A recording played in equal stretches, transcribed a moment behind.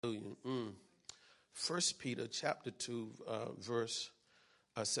Hallelujah. 1 Peter chapter 2, verse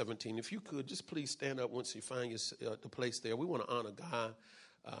 17. If you could, just please stand up once you find the place there. We want to honor God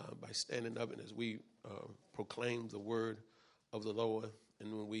by standing up, and as we proclaim the word of the Lord,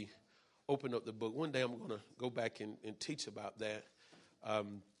 and when we open up the book, one day I'm going to go back and teach about that.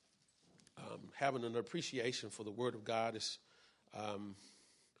 Having an appreciation for the word of God is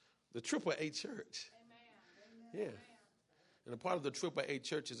the AAA church. Amen. Yeah. And a part of the AAA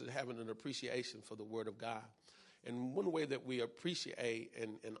church is having an appreciation for the Word of God. And one way that we appreciate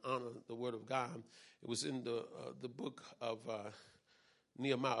and honor the Word of God, it was in the book of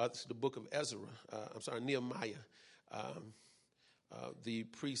Nehemiah. It's the book of Ezra. Nehemiah. The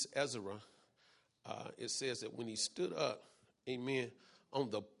priest Ezra, it says that when he stood up, amen,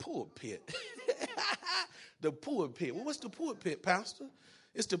 on the pulpit. The pulpit. Well, what's the pulpit, Pastor?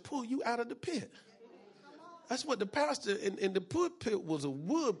 It's to pull you out of the pit. That's what the pastor in the pulpit was, a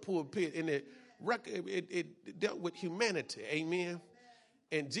wood pulpit, and it dealt with humanity. Amen.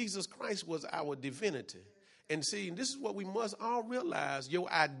 And Jesus Christ was our divinity. And see, this is what we must all realize.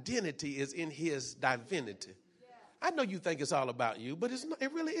 Your identity is in his divinity. I know you think it's all about you, but it's not,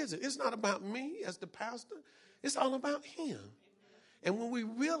 it really isn't. It's not about me as the pastor. It's all about him. And when we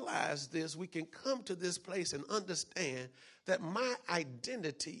realize this, we can come to this place and understand that my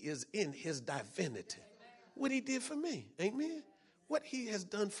identity is in his divinity. What he did for me, amen. What he has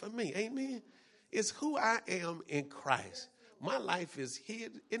done for me, amen, is who I am in Christ. My life is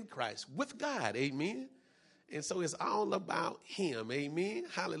hid in Christ with God, amen. And so it's all about him, amen,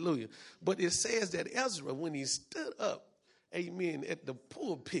 hallelujah. But it says that Ezra, when he stood up, amen, at the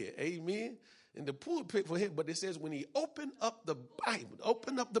pulpit, amen, in the pulpit for him, but it says when he opened up the Bible,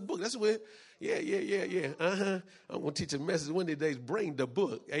 opened up the book, that's where, yeah. I'm going to teach a message one of these days, bring the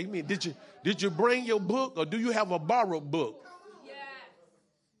book, amen. Did you bring your book, or do you have a borrowed book? Yeah.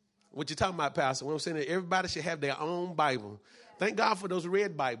 What you talking about, Pastor? What I'm saying is everybody should have their own Bible. Thank God for those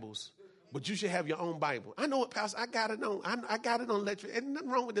red Bibles, but you should have your own Bible. I know what, Pastor, I got it on electric. Ain't nothing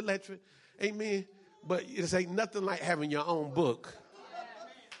wrong with the electric, amen, but it ain't nothing like having your own book.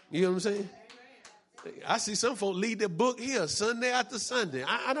 You know what I'm saying? I see some folk leave their book here Sunday after Sunday.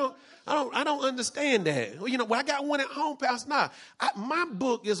 I don't understand that. Well, well, I got one at home, Pastor. Nah, my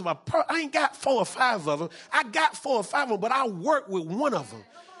book is I ain't got 4 or 5 of them. I got 4 or 5 of them, but I work with one of them.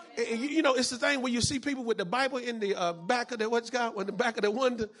 And it's the thing where you see people with the Bible in the back of the on the back of the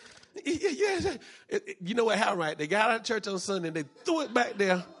window. Yeah. You know what happened, right? They got out of church on Sunday and they threw it back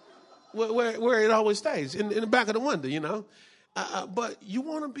there where it always stays, in the back of the window, but you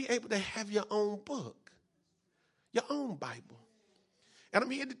want to be able to have your own book, your own Bible. And I'm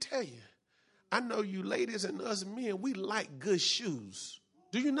here to tell you, I know you ladies and us men, we like good shoes.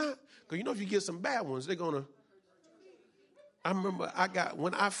 Do you not? Because if you get some bad ones, they're going to. I remember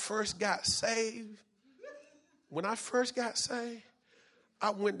when I first got saved, I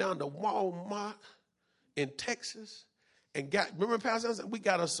went down to Walmart in Texas and remember, Pastor, we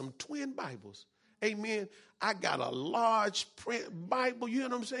got us some twin Bibles. Amen. I got a large print Bible, you know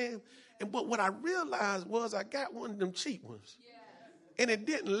what I'm saying? But what I realized was I got one of them cheap ones. And it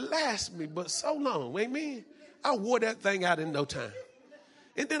didn't last me but so long. Amen. I wore that thing out in no time.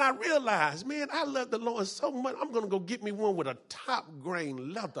 And then I realized, man, I love the Lord so much, I'm going to go get me one with a top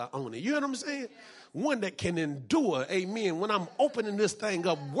grain leather on it. You know what I'm saying? One that can endure, amen, when I'm opening this thing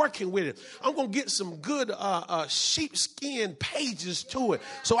up, working with it. I'm going to get some good sheepskin pages to it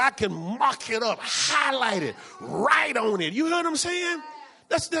so I can mark it up, highlight it, write on it. You know what I'm saying?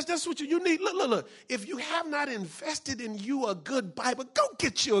 That's what you need. Look. If you have not invested in you a good Bible, go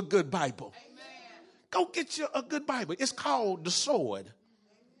get you a good Bible. Amen. Go get you a good Bible. It's called the sword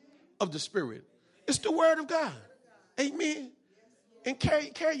of the Spirit. It's the Word of God. Amen. And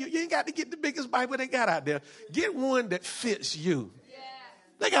carry you ain't got to get the biggest Bible they got out there. Get one that fits you.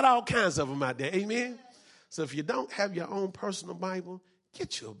 They got all kinds of them out there. Amen. So if you don't have your own personal Bible,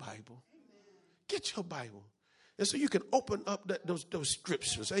 get your Bible. Get your Bible. And so you can open up those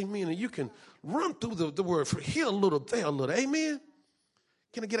scriptures. Amen. And you can run through the word for here a little, there a little. Amen.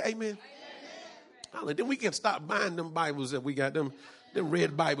 Can I get an amen? Amen. Then we can stop buying them Bibles that we got, them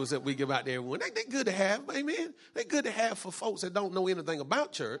red Bibles that we give out to everyone. They're good to have, amen. They're good to have for folks that don't know anything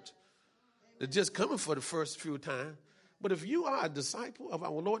about church. They're just coming for the first few times. But if you are a disciple of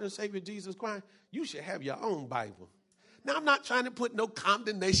our Lord and Savior Jesus Christ, you should have your own Bible. Now, I'm not trying to put no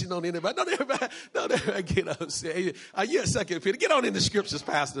condemnation on anybody. Don't everybody get upset. You're a second Peter. Get on in the scriptures,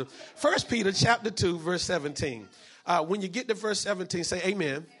 Pastor. 1 Peter chapter 2, verse 17. When you get to verse 17, say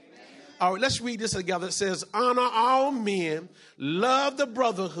amen. All right, let's read this together. It says, honor all men, love the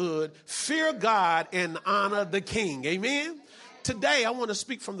brotherhood, fear God, and honor the king. Amen. Today, I want to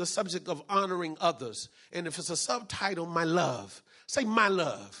speak from the subject of honoring others. And if it's a subtitle, my love. Say my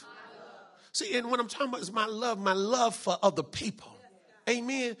love. See, and what I'm talking about is my love for other people.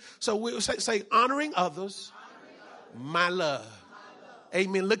 Amen. So we'll say honoring others, my love.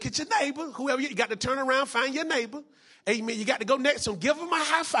 Amen. Look at your neighbor. Whoever you got to turn around, find your neighbor. Amen. You got to go next to him, give him a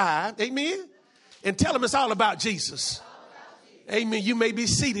high five. Amen. And tell him it's all about Jesus. Amen. You may be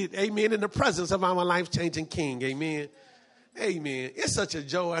seated. Amen. In the presence of our life-changing King. Amen. Amen. It's such a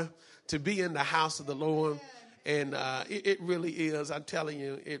joy to be in the house of the Lord. And it really is. I'm telling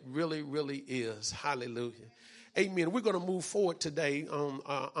you, it really, really is. Hallelujah. Amen. We're going to move forward today on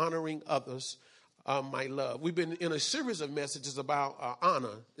honoring others, my love. We've been in a series of messages about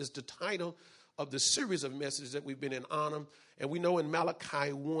honor. Is the title of the series of messages that we've been in honor. And we know in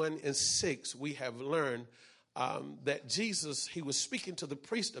Malachi 1:6, we have learned that Jesus, he was speaking to the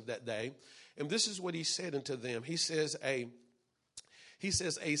priest of that day. And this is what he said unto them. He says, a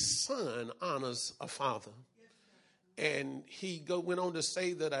son honors a father. And he went on to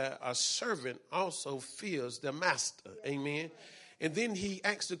say that a servant also fears the master. Amen. And then he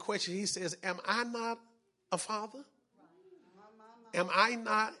asked the question, he says, am I not a father? Am I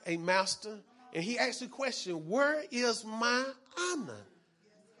not a master? And he asked the question, where is my honor?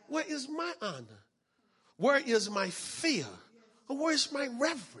 Where is my honor? Where is my fear? Or where is my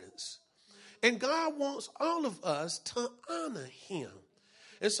reverence? And God wants all of us to honor him.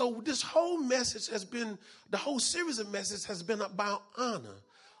 And so this whole message has been, the whole series of messages has been about honor,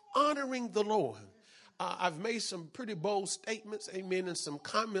 honoring the Lord. I've made some pretty bold statements, amen, and some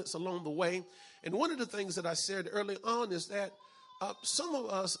comments along the way. And one of the things that I said early on is that some of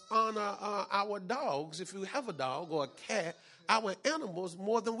us honor our dogs, if you have a dog or a cat, our animals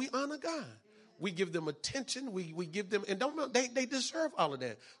more than we honor God. We give them attention. We give them, and they deserve all of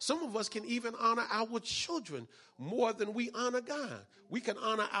that. Some of us can even honor our children more than we honor God. We can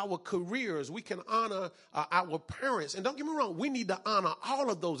honor our careers. We can honor our parents. And don't get me wrong, we need to honor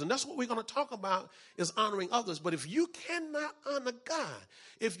all of those. And that's what we're going to talk about is honoring others. But if you cannot honor God,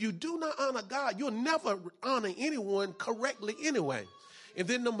 if you do not honor God, you'll never honor anyone correctly anyway. And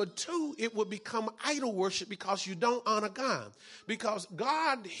then number two, it will become idol worship because you don't honor God. Because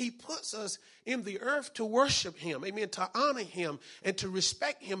God, he puts us in the earth to worship him, amen, to honor him and to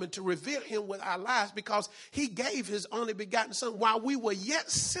respect him and to revere him with our lives because he gave his only begotten son while we were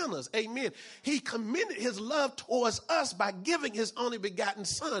yet sinners, amen. He commended his love towards us by giving his only begotten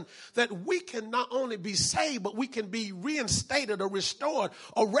son that we can not only be saved, but we can be reinstated or restored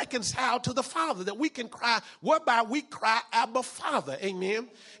or reconciled to the Father, that we can cry, whereby we cry, Abba, Father, amen.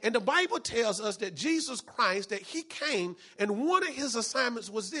 And the Bible tells us that Jesus Christ, that he came, and one of his assignments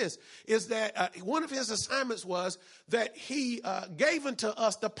was this, is that one of his assignments was that he gave unto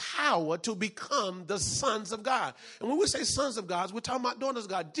us the power to become the sons of God. And when we say sons of God, we're talking about daughters of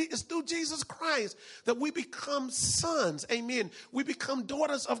God. It's through Jesus Christ that we become sons, amen. We become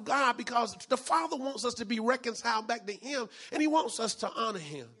daughters of God because the Father wants us to be reconciled back to him, and he wants us to honor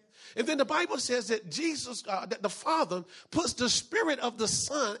him. And then the Bible says that Jesus, that the Father puts the Spirit of the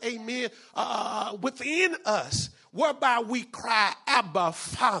Son, amen, within us, whereby we cry, Abba,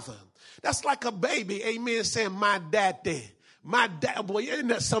 Father. That's like a baby, amen, saying, my daddy. My dad, boy, isn't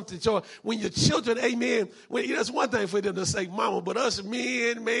that something, Joy? When your children, amen, that's one thing for them to say, mama, but us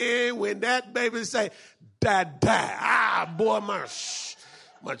men, man, when that baby say, dad, boy,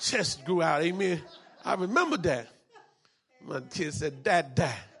 my chest grew out, amen. I remember that. My kid said, dad.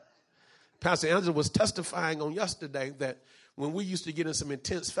 Pastor Angela was testifying on yesterday that when we used to get in some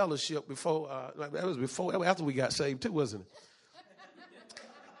intense fellowship after we got saved too, wasn't it?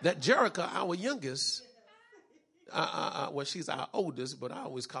 That Jerica, our youngest, well, she's our oldest, but I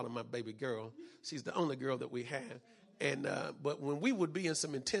always call her my baby girl. She's the only girl that we have. And but when we would be in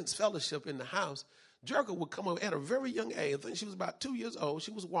some intense fellowship in the house, Jerica would come over at a very young age. I think she was about 2 years old.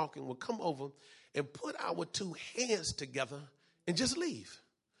 She was walking, would come over and put our two hands together and just leave.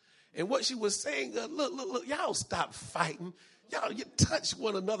 And what she was saying, look, y'all stop fighting. Y'all touch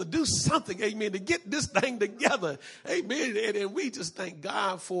one another. Do something, amen, to get this thing together. Amen. And we just thank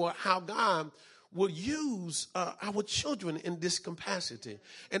God for how God will use our children in this capacity.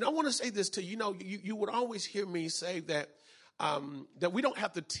 And I want to say this to you. You know, you would always hear me say that we don't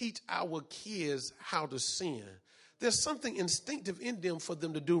have to teach our kids how to sin. There's something instinctive in them for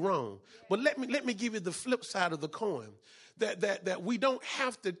them to do wrong. But let me give you the flip side of the coin. That we don't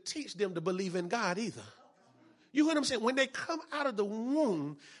have to teach them to believe in God either. You hear what I'm saying? When they come out of the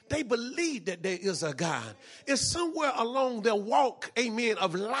womb, they believe that there is a God. It's somewhere along their walk, amen,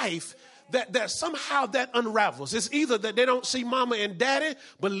 of life that somehow that unravels. It's either that they don't see mama and daddy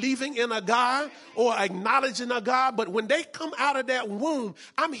believing in a God or acknowledging a God. But when they come out of that womb,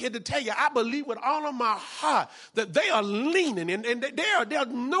 I'm here to tell you, I believe with all of my heart that they are leaning and they're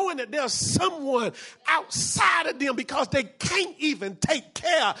knowing that there's someone outside of them because they can't even take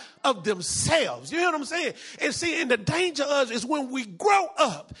care of themselves. You hear what I'm saying? And see, and the danger of us is when we grow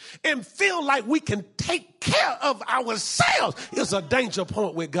up and feel like we can take care of ourselves is a danger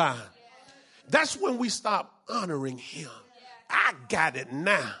point with God. That's when we stop honoring him. I got it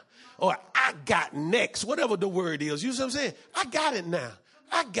now. Or I got next. Whatever the word is. You see what I'm saying? I got it now.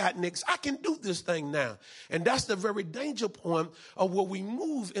 I got next. I can do this thing now. And that's the very danger point of where we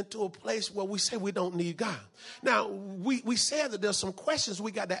move into a place where we say we don't need God. Now, we said that there's some questions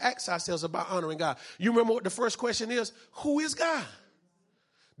we got to ask ourselves about honoring God. You remember what the first question is? Who is God?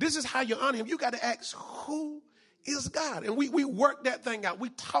 This is how you honor him. You got to ask, who is God? And we worked that thing out. We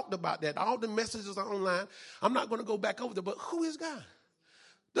talked about that. All the messages are online. I'm not going to go back over there, but who is God?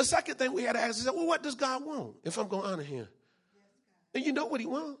 The second thing we had to ask is, well, what does God want if I'm going to honor him? And you know what he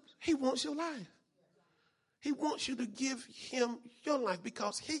wants? He wants your life. He wants you to give him your life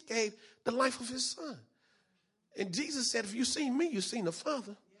because he gave the life of his son. And Jesus said, if you've seen me, you've seen the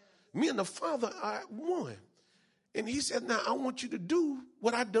Father. Me and the Father are one. And he said, now I want you to do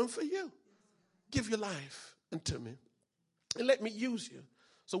what I've done for you. Give your life unto me. And let me use you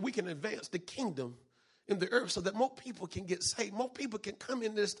so we can advance the kingdom in the earth so that more people can get saved. More people can come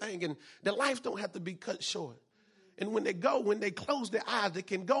in this thing and their life don't have to be cut short. And when they close their eyes, they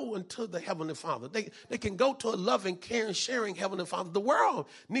can go into the Heavenly Father. They can go to a loving, caring, sharing Heavenly Father. The world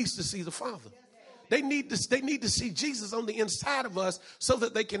needs to see the Father. They need to see Jesus on the inside of us so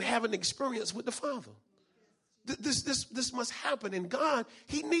that they can have an experience with the Father. This must happen. And God,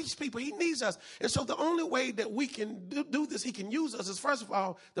 he needs people. He needs us. And so the only way that we can do this, he can use us, is first of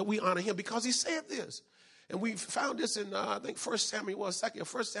all, that we honor him because he said this. And we found this in, I think, 1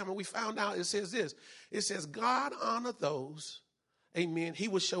 Samuel, we found out it says this. It says, God honor those, amen. He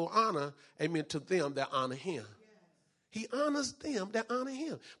will show honor, amen, to them that honor him. He honors them that honor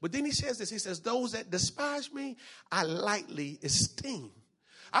him. But then he says this. He says, those that despise me, I lightly esteem.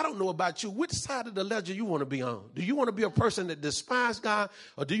 I don't know about you. Which side of the ledger you want to be on? Do you want to be a person that despises God,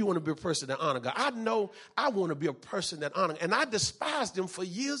 or do you want to be a person that honors God? I know I want to be a person that honors, and I despised him for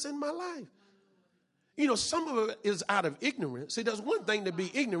years in my life. You know, some of it is out of ignorance. See, there's one thing to be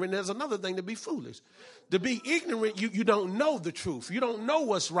ignorant. There's another thing to be foolish. To be ignorant, you don't know the truth. You don't know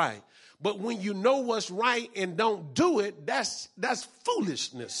what's right. But when you know what's right and don't do it, that's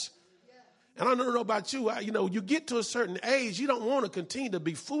foolishness. And I don't know about you. You get to a certain age, you don't want to continue to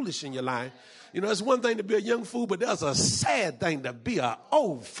be foolish in your life. You know, it's one thing to be a young fool, but there's a sad thing to be an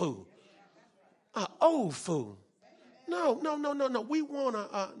old fool. An old fool. No. We want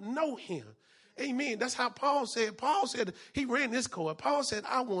to know him. Amen. That's how Paul said. Paul said he ran this course. Paul said,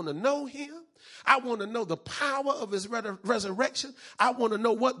 I want to know him. I want to know the power of his resurrection. I want to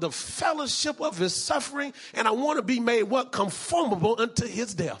know what the fellowship of his suffering. And I want to be made what? Conformable unto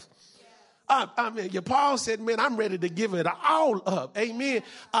his death. Paul said, man, I'm ready to give it all up. Amen.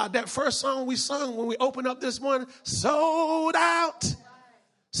 That first song we sung when we opened up this morning, sold out.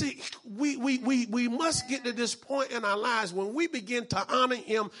 See, we must get to this point in our lives when we begin to honor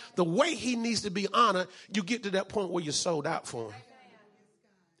him the way he needs to be honored. You get to that point where you're sold out for him.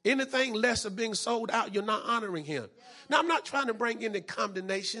 Anything less of being sold out, you're not honoring him. Now, I'm not trying to bring any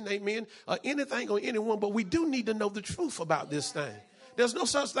condemnation, amen, or anything or anyone, but we do need to know the truth about this thing. There's no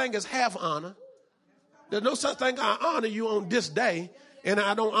such thing as half honor. There's no such thing I honor you on this day and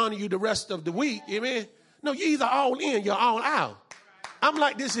I don't honor you the rest of the week, amen. No, you're either all in, you're all out. I'm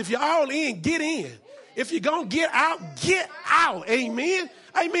like this, if you're all in, get in. If you're going to get out, amen.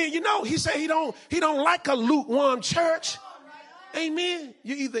 Amen. You know, he said he don't like a lukewarm church. Amen.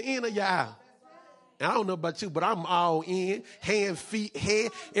 You're either in or you're out. And I don't know about you, but I'm all in, hand, feet,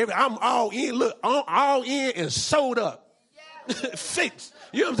 head, I'm all in. Look, I'm all in and sewed up. Fixed.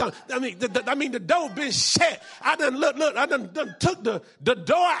 You know what I'm talking? I mean, the door been shut. I done took the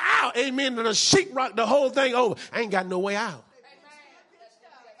door out, amen, and the sheetrock the whole thing over. I ain't got no way out.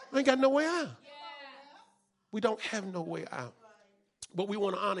 I ain't got no way out. We don't have no way out. But we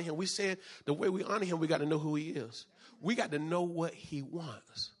want to honor him. We said the way we honor him, we got to know who he is. We got to know what he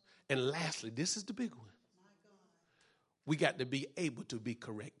wants. And lastly, this is the big one. We got to be able to be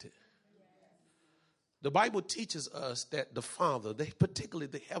corrected. The Bible teaches us that the Father, particularly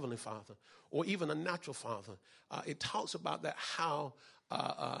the Heavenly Father, or even a natural father, it talks about that how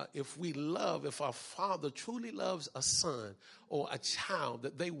if our father truly loves a son or a child,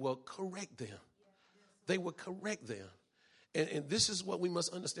 that they will correct them. They will correct them. And this is what we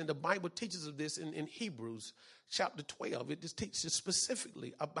must understand. The Bible teaches us this in Hebrews chapter 12. It just teaches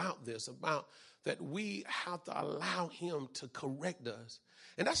specifically about this, about that we have to allow him to correct us.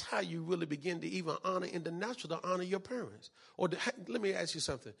 And that's how you really begin to even honor in the natural, to honor your parents. Let me ask you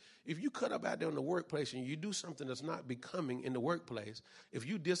something. If you cut up out there in the workplace and you do something that's not becoming in the workplace, if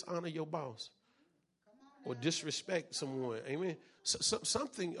you dishonor your boss or disrespect someone, amen,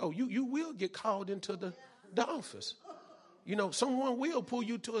 something, you will get called into the office. You know, someone will pull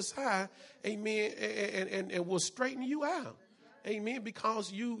you to a side, amen, and will straighten you out, amen,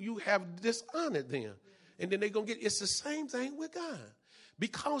 because you have dishonored them. And then they're going to it's the same thing with God.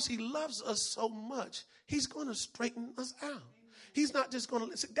 Because he loves us so much, he's going to straighten us out. He's not just going to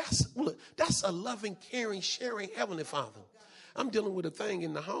listen. That's a loving, caring, sharing Heavenly Father. I'm dealing with a thing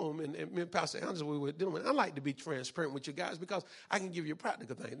in the home, and me and Pastor Angela, we were dealing with it. I like to be transparent with you guys because I can give you a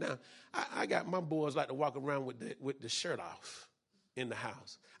practical thing. Now, I got my boys like to walk around with the shirt off in the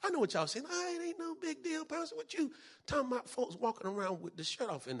house. I know what y'all saying. It ain't no big deal, Pastor. What you talking about folks walking around with the shirt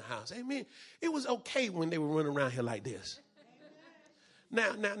off in the house? Amen. It was okay when they were running around here like this.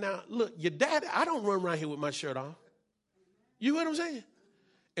 Now, look, your daddy, I don't run around here with my shirt off. You hear what I'm saying?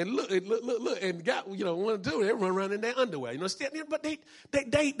 And look, and got, one or two, they run around in their underwear, but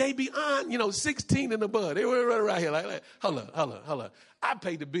they beyond, 16 and above. They run around here like, hold up. I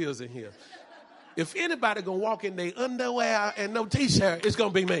pay the bills in here. If anybody gonna walk in their underwear and no t-shirt, it's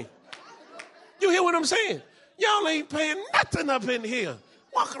gonna be me. You hear what I'm saying? Y'all ain't paying nothing up in here.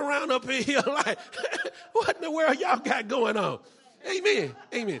 Walking around up in here like, what in the world y'all got going on? Amen.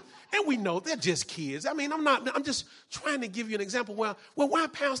 And we know they're just kids. I mean, I'm just trying to give you an example. Well, why,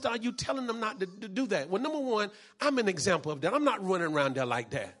 Pastor, are you telling them not to do that? Well, number one, I'm an example of that. I'm not running around there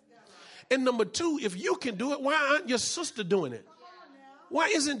like that. And number two, if you can do it, why aren't your sister doing it? Why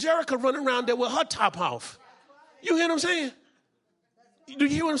isn't Jerica running around there with her top off? You hear what I'm saying? Do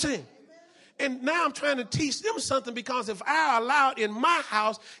you hear what I'm saying? And now I'm trying to teach them something, because if I allow it in my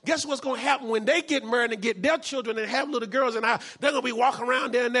house, guess what's going to happen when they get married and get their children and have little girls and they're going to be walking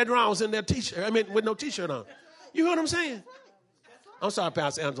around there in their drawers and their t-shirt. With no t-shirt on. You hear what I'm saying? I'm sorry,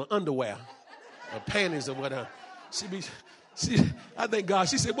 Pastor Angela, underwear or panties or whatever. I thank God.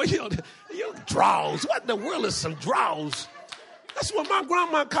 She said, well, you drawers. What in the world is some drawers? That's what my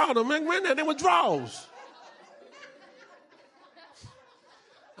grandma called them. Man, granddad, they were drawers.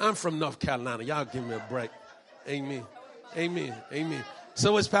 I'm from North Carolina. Y'all give me a break. Amen.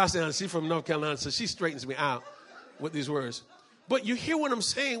 So it's Pastor Ann. She's from North Carolina, so she straightens me out with these words. But you hear what I'm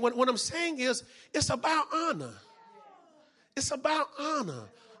saying? What I'm saying is, it's about honor. It's about honor.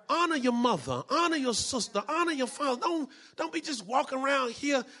 Honor your mother. Honor your sister. Honor your father. Don't be just walking around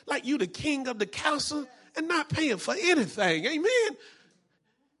here like you the king of the castle and not paying for anything. Amen.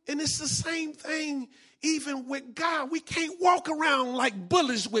 And it's the same thing even with God. We can't walk around like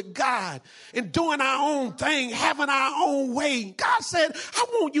bullies with God and doing our own thing, having our own way. God said, I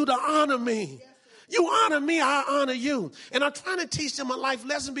want you to honor me. You honor me, I honor you. And I'm trying to teach them a life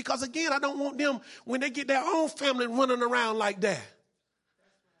lesson because, again, I don't want them, when they get their own family, running around like that.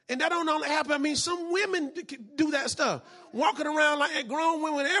 And that don't only happen. I mean, some women do that stuff. Walking around like grown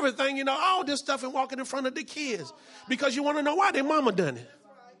women and everything, all this stuff, and walking in front of the kids. Because you want to know why their mama done it.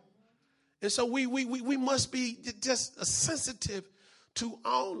 And so we must be just sensitive to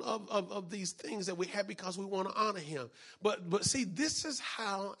all of these things that we have, because we want to honor him. But see, this is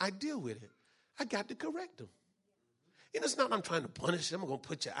how I deal with it. I got to correct them. And it's not I'm trying to punish them. I'm going to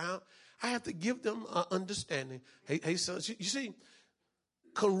put you out. I have to give them understanding. Hey, son, you see,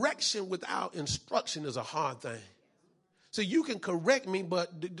 correction without instruction is a hard thing. So you can correct me,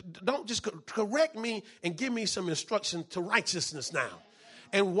 but don't just correct me and give me some instruction to righteousness now.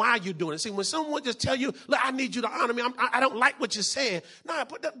 And why you're doing it. See, when someone just tell you, look, I need you to honor me. I don't like what you're saying. No,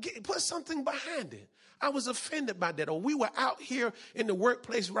 put something behind it. I was offended by that. Or we were out here in the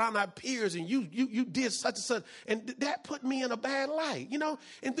workplace around our peers, and you did such and such. And that put me in a bad light,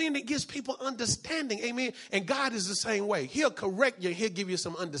 And then it gives people understanding, amen. And God is the same way. He'll correct you. He'll give you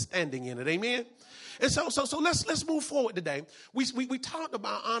some understanding in it, amen. And so let's move forward today. We talked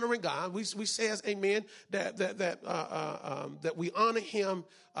about honoring God. We says, amen, that we honor him.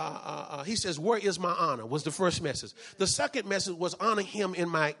 He says, where is my honor? Was the first message. The second message was honor him in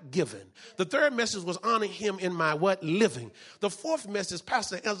my giving. The third message was honor him in my living. The fourth message,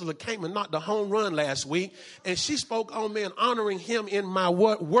 Pastor Angela came and knocked the home run last week, and she spoke on honoring him in my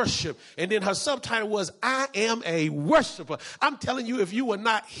worship. And then her subtitle was, I am a worshiper. I'm telling you, if you were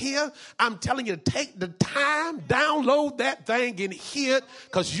not here, I'm telling you to take the time, download that thing and hear it,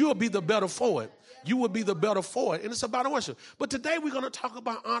 because you'll be the better for it. You will be the better for it. And it's about worship. But today we're going to talk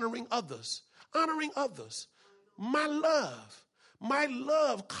about honoring others. Honoring others. my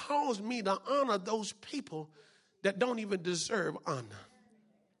love caused me to honor those people that don't even deserve honor.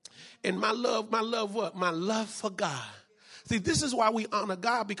 And my love what? My love for God. See, this is why we honor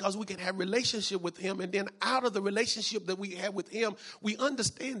God, because we can have relationship with him. And then out of the relationship that we have with him, we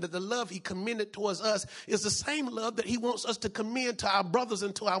understand that the love he commended towards us is the same love that he wants us to commend to our brothers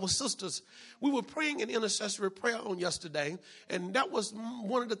and to our sisters. We were praying an intercessory prayer on yesterday, and that was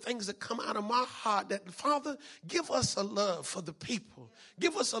one of the things that come out of my heart, that, Father, give us a love for the people.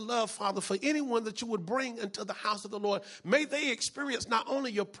 Give us a love, Father, for anyone that you would bring into the house of the Lord. May they experience not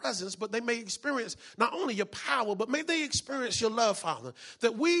only your presence, but they may experience not only your power, but may they experience your love, Father.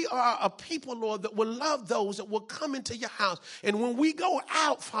 That we are a people, Lord, that will love those that will come into your house. And when we go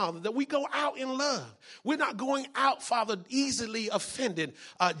out, Father, that we go out in love. We're not going out, Father, easily offended,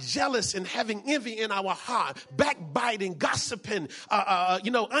 jealous and having envy in our heart, backbiting, gossiping,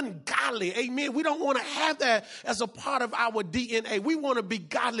 ungodly. Amen. We don't want to have that as a part of our DNA. We want to be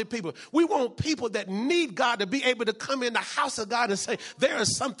godly people. We want people that need God to be able to come in the house of God and say, there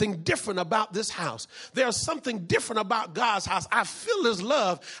is something different about this house. There's something different about God's house. I feel his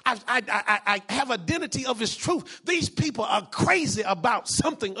love. I have identity of his truth. These people are crazy about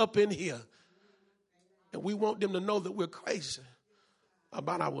something up in here. And we want them to know that we're crazy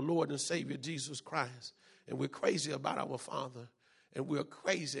about our Lord and Savior, Jesus Christ. And we're crazy about our Father. And we're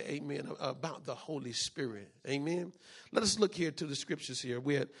crazy, amen, about the Holy Spirit. Amen. Let us look here to the scriptures here.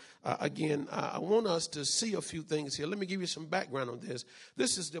 I want us to see a few things here. Let me give you some background on this.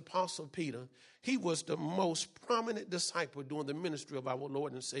 This is the Apostle Peter. He was the most prominent disciple during the ministry of our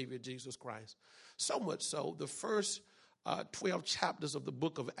Lord and Savior, Jesus Christ. So much so, the first 12 chapters of the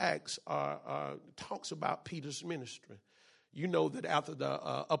book of Acts talks about Peter's ministry. You know that after the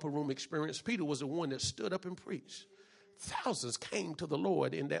upper room experience, Peter was the one that stood up and preached. Thousands came to the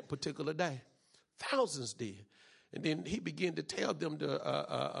Lord in that particular day. Thousands did. And then he began to tell them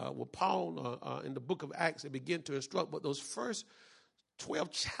Paul in the book of Acts, he began to instruct. But those first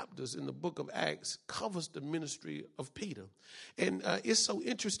 12 chapters in the book of Acts covers the ministry of Peter. And it's so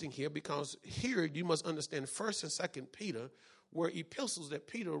interesting here, because here you must understand 1st and 2nd Peter were epistles that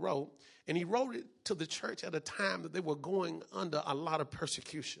Peter wrote. And he wrote it to the church at a time that they were going under a lot of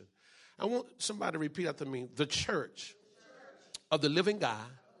persecution. I want somebody to repeat after me. The church of the living God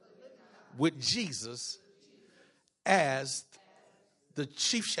with Jesus as the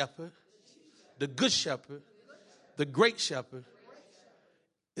chief shepherd, the good shepherd, the great shepherd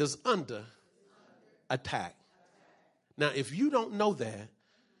is under attack. Now, if you don't know that,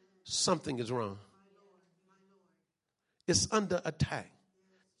 something is wrong. It's under attack.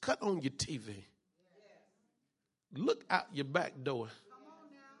 Cut on your TV. Look out your back door.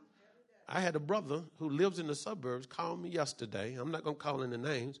 I had a brother who lives in the suburbs call me yesterday. I'm not going to call any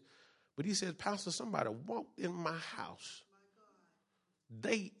names. But he said, Pastor, somebody walked in my house.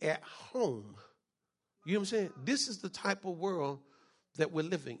 They at home. You know what I'm saying? This is the type of world that we're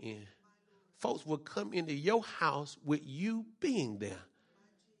living in. Folks will come into your house with you being there.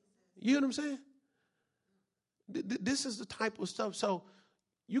 You know what I'm saying? This is the type of stuff. So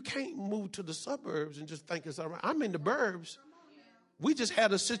you can't move to the suburbs and just think it's all right. I'm in the burbs. We just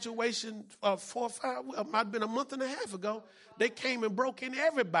had a situation 4 or 5, might have been a month and a half ago. They came and broke in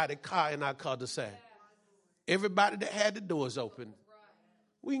everybody's car in our cul-de-sac. Everybody that had the doors open.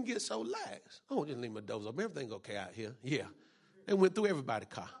 We can get so lax. Oh, just leave my doors open. Everything's okay out here. Yeah. They went through everybody's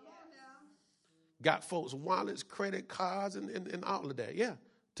car. Got folks' wallets, credit cards, and all of that. Yeah.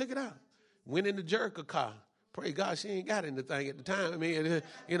 Took it out. Went in the Jericho car. Pray God she ain't got anything at the time. I mean,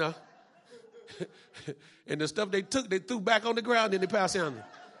 you know. And the stuff they took, they threw back on the ground, then they passed down.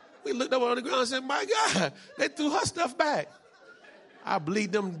 We looked up on the ground and said, my God, they threw her stuff back. I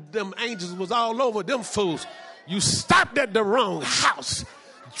believe them angels was all over them fools. You stopped at the wrong house.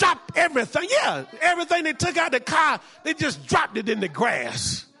 Dropped everything. Yeah, everything they took out the car, they just dropped it in the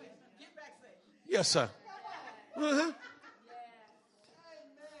grass. Yes, sir. Uh-huh.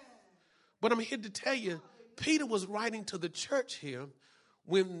 But I'm here to tell you, Peter was writing to the church here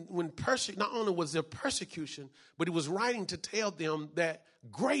when not only was there persecution, but he was writing to tell them that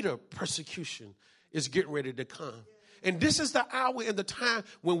greater persecution is getting ready to come. And this is the hour and the time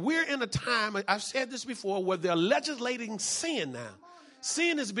when we're in a time, I've said this before, where they're legislating sin now.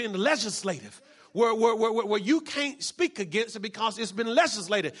 Sin has been legislative, where you can't speak against it because it's been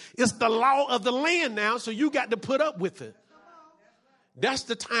legislated. It's the law of the land now, so you got to put up with it. That's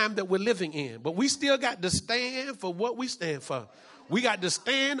the time that we're living in. But we still got to stand for what we stand for. We got to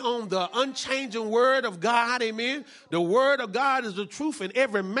stand on the unchanging word of God, amen. The word of God is the truth, and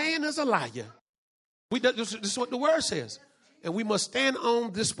every man is a liar. This is what the word says. And we must stand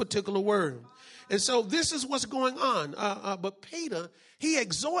on this particular word. And so this is what's going on. But Peter, he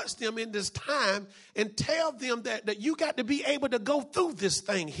exhorts them in this time and tells them that you got to be able to go through this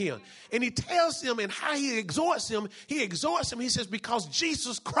thing here. And he tells them, and how he exhorts them, he says, because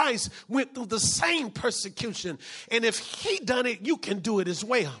Jesus Christ went through the same persecution. And if he done it, you can do it as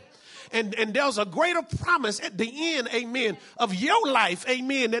well. And there's a greater promise at the end, amen, of your life,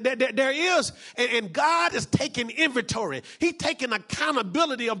 amen, that there is. And God is taking inventory. He's taking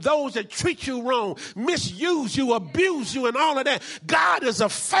accountability of those that treat you wrong, misuse you, abuse you, and all of that. God is a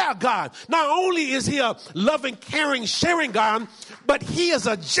fair God. Not only is he a loving, caring, sharing God, but he is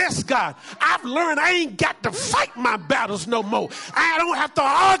a just God. I've learned I ain't got to fight my battles no more. I don't have to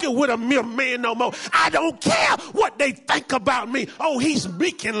argue with a mere man no more. I don't care what they think about me. Oh, he's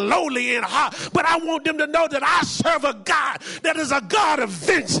meek and lowly in heart, but I want them to know that I serve a God that is a God of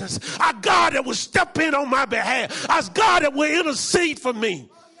vengeance, a God that will step in on my behalf, a God that will intercede for me.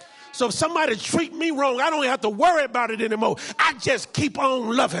 So if somebody treat me wrong, I don't have to worry about it anymore. I just keep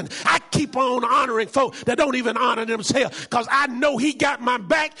on loving. I keep on honoring folk that don't even honor themselves, because I know he got my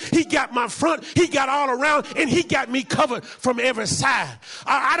back, he got my front, he got all around, and he got me covered from every side.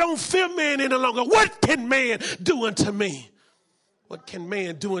 I don't fear man any longer. What can man do unto me? What can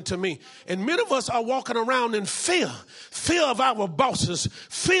man do unto me? And many of us are walking around in fear of our bosses,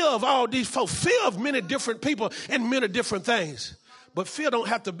 fear of all these folks, fear of many different people and many different things. But fear don't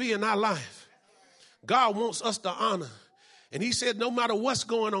have to be in our life. God wants us to honor. And he said, no matter what's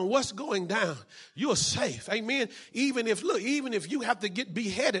going on, what's going down, you're safe. Amen. Even if you have to get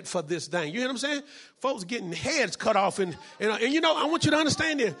beheaded for this thing, you hear what I'm saying? Folks getting heads cut off. And you know, I want you to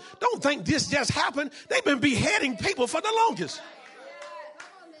understand this. Don't think this just happened. They've been beheading people for the longest.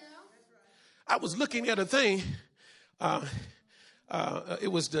 I was looking at a thing.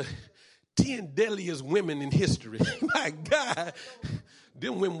 It was the 10 deadliest women in history. My God.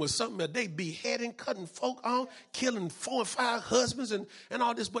 Them women was something that they beheading, cutting folk off, killing 4 or 5 husbands and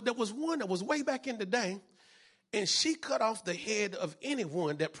all this. But there was one that was way back in the day, and she cut off the head of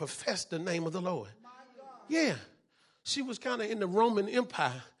anyone that professed the name of the Lord. Yeah. She was kind of in the Roman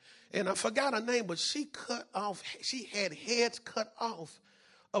Empire. And I forgot her name, but she had heads cut off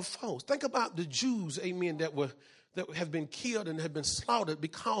of folks. Think about the Jews, amen, that have been killed and have been slaughtered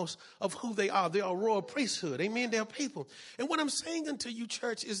because of who they are. They are royal priesthood. Amen. They're people. And what I'm saying unto you,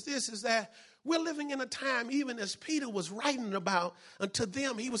 church, is that we're living in a time, even as Peter was writing about unto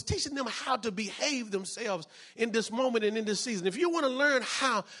them, he was teaching them how to behave themselves in this moment and in this season. If you want to learn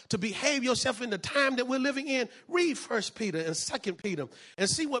how to behave yourself in the time that we're living in, read 1 Peter and 2 Peter and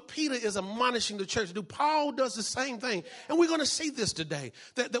see what Peter is admonishing the church to do. Paul does the same thing. And we're going to see this today,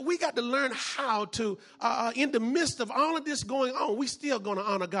 that we got to learn how to, in the midst of all of this going on, we still going to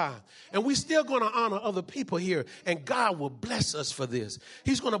honor God. And we still going to honor other people here. And God will bless us for this.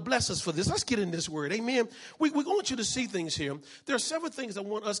 He's going to bless us for this. Let's get in this word. Amen. We want you to see things here. There are several things I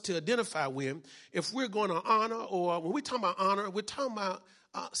want us to identify with if we're going to honor, or when we talk about honor, we're talking about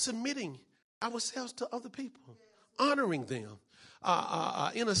submitting ourselves to other people, honoring them,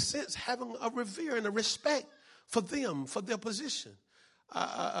 in a sense, having a revere and a respect for them, for their position.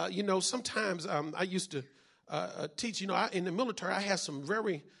 You know, sometimes I used to teach, in the military, I had some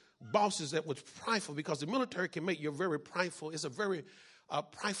very bosses that was prideful, because the military can make you very prideful. It's a very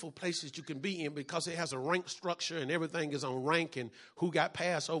prideful places you can be in, because it has a rank structure and everything is on rank, and who got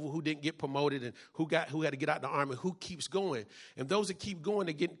passed over, who didn't get promoted, and who had to get out of the army, who keeps going. And those that keep going,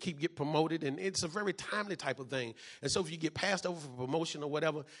 they get promoted, and it's a very timely type of thing. And so if you get passed over for promotion or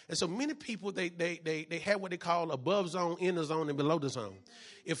whatever, and so many people, they have what they call above zone, in the zone, and below the zone.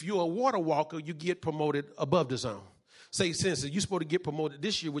 If you're a water walker, you get promoted above the zone. Say, since you're supposed to get promoted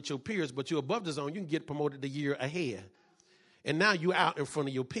this year with your peers, but you're above the zone, you can get promoted the year ahead. And now you're out in front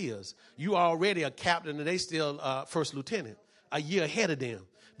of your peers. You already a captain, and they still first lieutenant, a year ahead of them,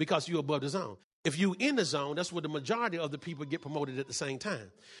 because you're above the zone. If you in the zone, that's where the majority of the people get promoted at the same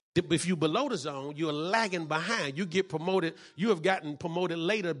time. If you below the zone, you're lagging behind. You get promoted. You have gotten promoted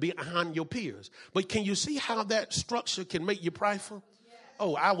later behind your peers. But can you see how that structure can make you prideful?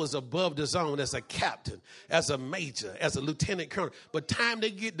 Oh, I was above the zone as a captain, as a major, as a lieutenant colonel. But time they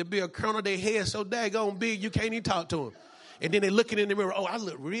get to be a colonel, their head so daggone big, you can't even talk to them. And then they're looking in the mirror. Oh, I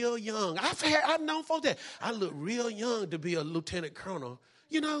look real young. I've known folks that. I look real young to be a lieutenant colonel.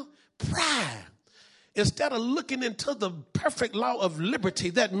 You know, pride. Instead of looking into the perfect law of liberty,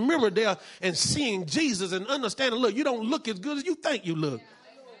 that mirror there, and seeing Jesus and understanding, look, you don't look as good as you think you look.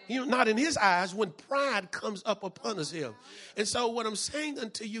 You know, not in his eyes, when pride comes up upon us here. And so what I'm saying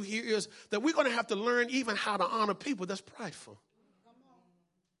unto you here is that we're going to have to learn even how to honor people that's prideful.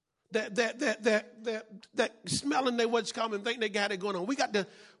 that smelling they what's coming, think they got it going on.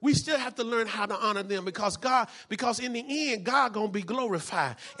 We still have to learn how to honor them because in the end, God gonna be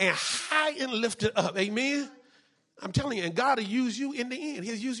glorified and high and lifted up. Amen. I'm telling you, and God will use you in the end.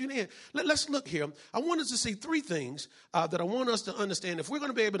 He'll use you in the end. Let's look here. I want us to see three things that I want us to understand. If we're going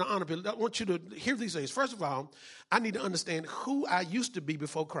to be able to honor people, I want you to hear these things. First of all, I need to understand who I used to be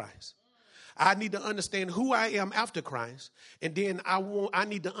before Christ. I need to understand who I am after Christ. And then I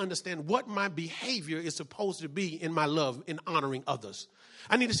need to understand what my behavior is supposed to be in my love in honoring others.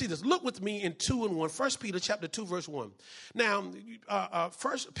 I need to see this. Look with me in 2 and 1. 1 Peter chapter 2, verse 1. Now,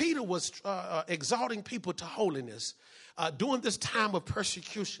 First Peter was exalting people to holiness during this time of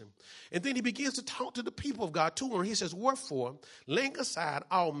persecution. And then he begins to talk to the people of God. 2 and he says, wherefore, laying aside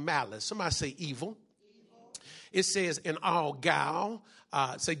all malice. Somebody say evil. It says in all guile,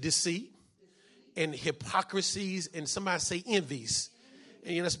 say deceit, and hypocrisies, and somebody say envies.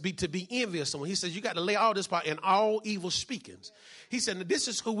 And you know, to be envious of someone. He says, you got to lay all this apart in all evil speakings. He said, now, this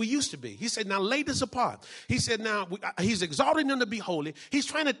is who we used to be. He said, now lay this apart. He said, now he's exalting them to be holy. He's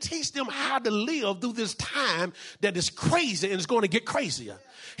trying to teach them how to live through this time that is crazy and is going to get crazier.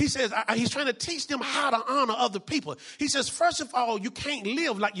 He says, he's trying to teach them how to honor other people. He says, first of all, you can't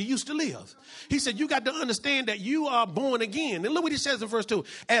live like you used to live. He said, you got to understand that you are born again. And look what he says in verse 2.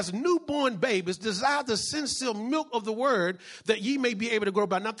 As newborn babies, desire the sincere milk of the word that ye may be able to grow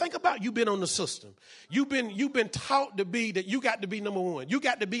by. Now think about you been on the system. You've been taught to be that you got to be number one. You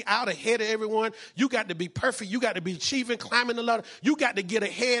got to be out ahead of everyone. You got to be perfect. You got to be achieving, climbing the ladder. You got to get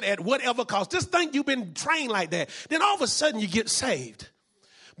ahead at whatever cost. Just think you've been trained like that. Then all of a sudden you get saved.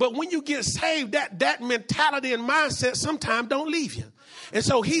 But when you get saved, that mentality and mindset sometimes don't leave you. And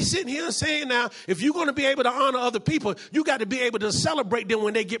so he's sitting here saying now, if you're going to be able to honor other people, you got to be able to celebrate them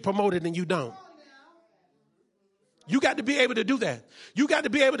when they get promoted and you don't. You got to be able to do that. You got to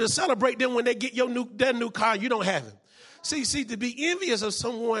be able to celebrate them when they get their new car and you don't have it. See, to be envious of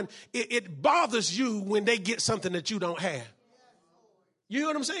someone, it bothers you when they get something that you don't have. You know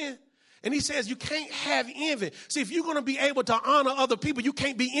what I'm saying? And he says you can't have envy. See, if you're going to be able to honor other people, you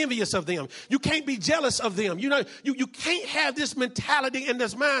can't be envious of them. You can't be jealous of them. You know, you can't have this mentality and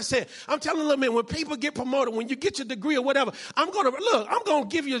this mindset. I'm telling you, man, when people get promoted, when you get your degree or whatever, I'm going to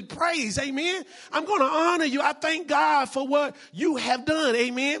give you praise. Amen. I'm going to honor you. I thank God for what you have done.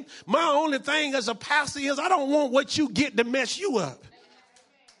 Amen. My only thing as a pastor is I don't want what you get to mess you up.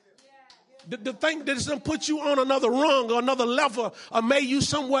 The thing that is going to put you on another rung or another level or make you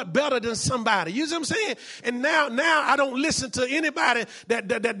somewhat better than somebody. You see what I'm saying? And now I don't listen to anybody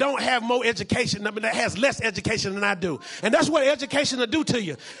that don't have more education, that has less education than I do. And that's what education will do to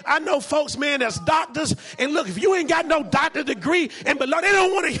you. I know folks, man, that's doctors. And look, if you ain't got no doctor degree and below, they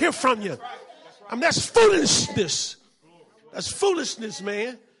don't want to hear from you. I mean, that's foolishness. That's foolishness,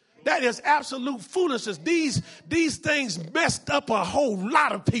 man. That is absolute foolishness. These things messed up a whole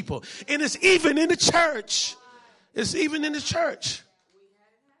lot of people. And it's even in the church. It's even in the church.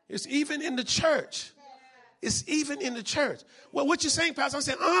 It's even in the church. It's even in the church. Well, what you saying, Pastor? I'm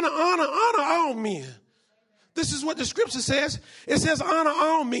saying honor all men. This is what the scripture says. It says honor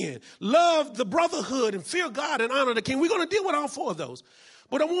all men. Love the brotherhood and fear God and honor the king. We're going to deal with all four of those.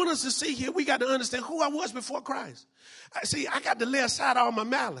 But I want us to see here, we got to understand who I was before Christ. See, I got to lay aside all my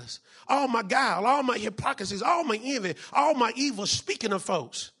malice, all my guile, all my hypocrisies, all my envy, all my evil speaking of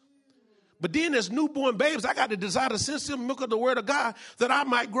folks. But then as newborn babes, I got to desire the sincere milk of the word of God that I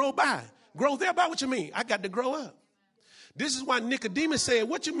might grow by. Grow thereby, what you mean? I got to grow up. This is why Nicodemus said,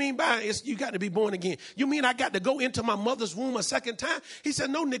 what you mean by it? You got to be born again. You mean I got to go into my mother's womb a second time? He said,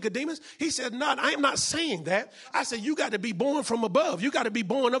 no, Nicodemus. He said, no, I am not saying that. I said, you got to be born from above. You got to be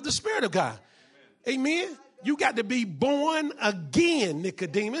born of the Spirit of God. Amen. You got to be born again,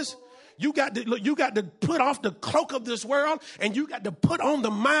 Nicodemus. You got to put off the cloak of this world and you got to put on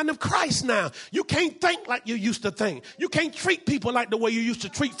the mind of Christ now. You can't think like you used to think. You can't treat people like the way you used to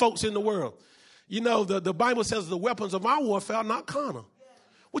treat folks in the world. You know, the Bible says the weapons of our warfare are not carnal.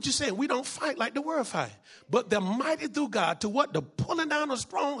 What you saying? We don't fight like the world fight. But they're mighty through God to what? The pulling down of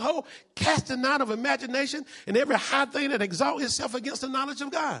stronghold, casting out of imagination, and every high thing that exalts itself against the knowledge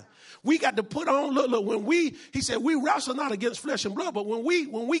of God. We got to put on, look, he said, we wrestle not against flesh and blood, but when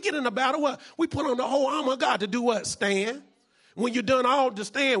we get in a battle, what? We put on the whole armor of God to do what? Stand. When you're done all to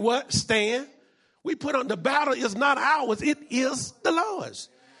stand, what? Stand. We put on, the battle is not ours, it is the Lord's.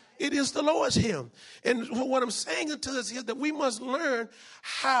 It is the Lord's hymn. And what I'm saying to us is that we must learn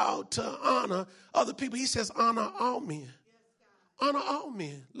how to honor other people. He says, honor all men. Honor all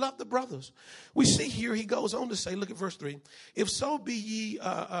men. Love the brothers. We see here he goes on to say, look at verse 3. If so be ye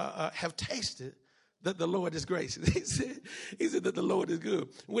have tasted that the Lord is gracious. He said that the Lord is good.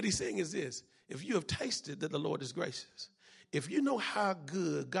 What he's saying is this: if you have tasted that the Lord is gracious, if you know how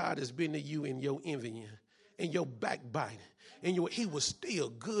good God has been to you in your envying, in your backbiting, he was still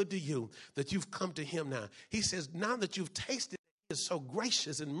good to you, that you've come to him now. He says, now that you've tasted he is so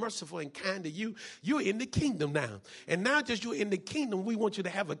gracious and merciful and kind to you, you're in the kingdom now. And now just you're in the kingdom, we want you to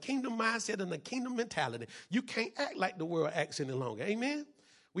have a kingdom mindset and a kingdom mentality. You can't act like the world acts any longer. Amen?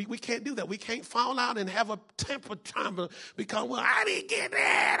 We can't do that. We can't fall out and have a temper tantrum because, well, I didn't get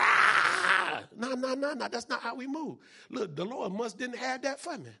that. No. That's not how we move. Look, the Lord didn't have that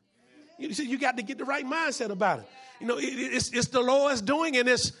for me. You see, you got to get the right mindset about it. You know, it's the Lord's doing, and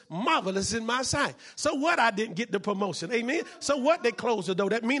it's marvelous in my sight. So what? I didn't get the promotion. Amen. So what? They closed the door.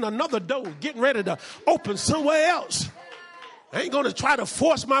 That means another door getting ready to open somewhere else. I ain't going to try to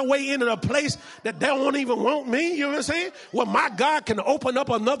force my way into a place that they won't even want me. You know what I'm saying? Well, my God can open up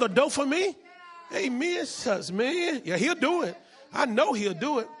another door for me. Amen, sus, man. Yeah, he'll do it. I know he'll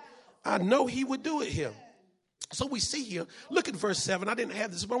do it. I know he would do it here. So we see here, look at verse 7. I didn't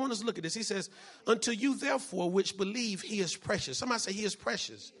have this, but I want us to look at this. He says, unto you, therefore, which believe he is precious. Somebody say he is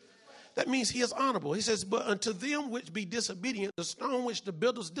precious. That means he is honorable. He says, but unto them which be disobedient, the stone which the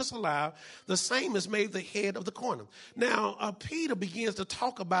builders disallowed, the same is made the head of the corner. Now, Peter begins to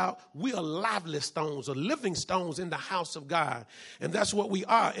talk about we are lively stones or living stones in the house of God. And that's what we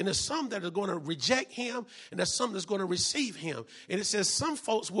are. And there's some that are going to reject him, and there's some that's going to receive him. And it says some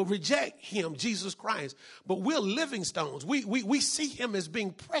folks will reject him, Jesus Christ, but we're living stones. We see him as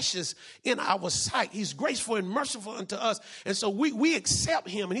being precious in our sight. He's graceful and merciful unto us. And so we accept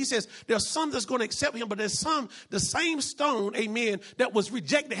him. And he says, there's some that's going to accept him, but there's some, the same stone, amen, that was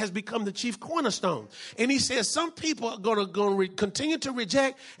rejected has become the chief cornerstone. And he says some people are going to continue to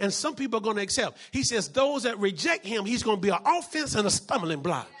reject, and some people are going to accept. He says those that reject him, he's going to be an offense and a stumbling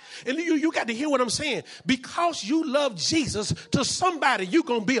block. And you got to hear what I'm saying. Because you love Jesus, to somebody you're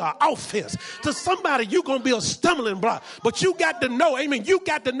going to be an offense. To somebody you're going to be a stumbling block. But you got to know, amen, you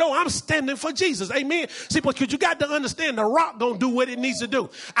got to know I'm standing for Jesus. Amen. See, because you got to understand the rock going to do what it needs to do.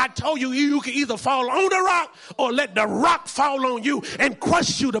 I told you, you can either fall on the rock or let the rock fall on you and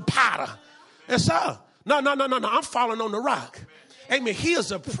crush you to powder. Yes, sir. No. I'm falling on the rock. Amen. He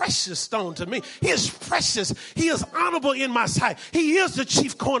is a precious stone to me. He is precious. He is honorable in my sight. He is the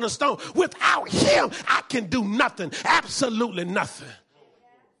chief cornerstone. Without him, I can do nothing. Absolutely nothing.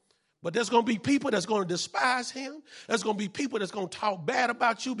 But there's going to be people that's going to despise him. There's going to be people that's going to talk bad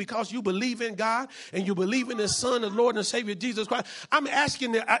about you because you believe in God and you believe in his son, the Lord and Savior, Jesus Christ. I'm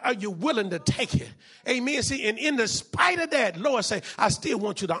asking you, are you willing to take it? Amen. See, and in the spite of that, Lord say, I still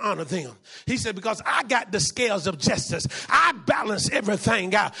want you to honor them. He said, because I got the scales of justice. I balance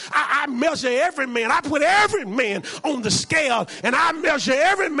everything out. I measure every man. I put every man on the scale, and I measure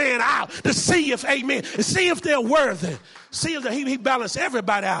every man out to see if, amen, see if they're worthy. See if he balanced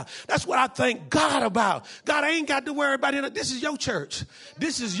everybody out. That's what I thank God about. God, I ain't got to worry about it. This is your church.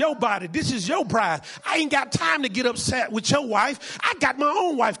 This is your body. This is your bride. I ain't got time to get upset with your wife. I got my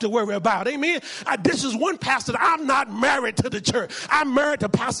own wife to worry about. Amen. This is one pastor. I'm not married to the church. I'm married to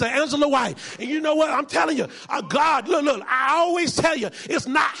Pastor Angela White. And you know what? I'm telling you, God, look, I always tell you, it's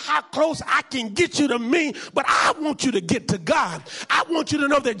not how close I can get you to me, but I want you to get to God. I want you to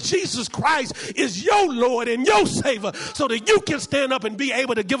know that Jesus Christ is your Lord and your Savior, so that you can stand up and be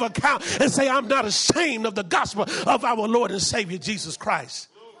able to give account and say, I'm not ashamed of the gospel of our Lord and Savior, Jesus Christ.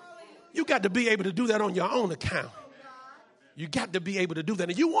 You got to be able to do that on your own account. You got to be able to do that.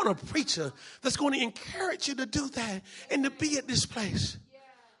 And you want a preacher that's going to encourage you to do that and to be at this place.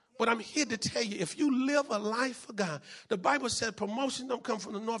 But I'm here to tell you, if you live a life for God, the Bible said promotion don't come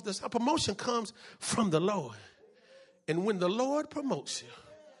from the north, the south. Promotion comes from the Lord. And when the Lord promotes you,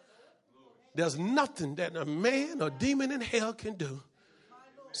 there's nothing that a man or demon in hell can do.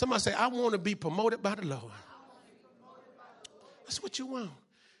 Somebody say, I want to be promoted by the Lord. That's what you want.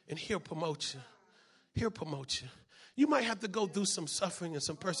 And he'll promote you. He'll promote you. You might have to go through some suffering and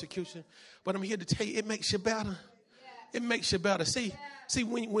some persecution, but I'm here to tell you, it makes you better. It makes you better. See,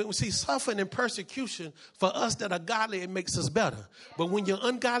 when we see suffering and persecution, for us that are godly, it makes us better. But when you're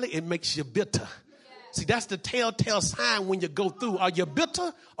ungodly, it makes you bitter. See, that's the telltale sign when you go through. Are you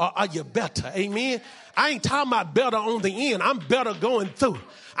bitter or are you better? Amen. I ain't talking about better on the end. I'm better going through.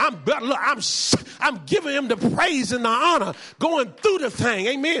 I'm better. Look, I'm giving him the praise and the honor going through the thing.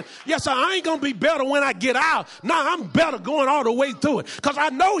 Amen. Yes, sir, I ain't going to be better when I get out. No, I'm better going all the way through it because I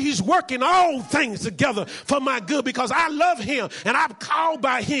know he's working all things together for my good because I love him and I'm called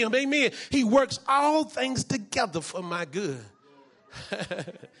by him. Amen. He works all things together for my good.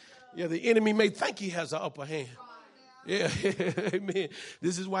 Yeah, the enemy may think he has an upper hand. Yeah, amen.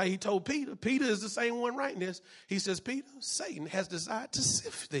 This is why he told Peter. Peter is the same one writing this. He says, Peter, Satan has desired to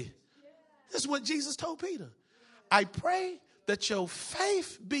sift thee. That's what Jesus told Peter. I pray that your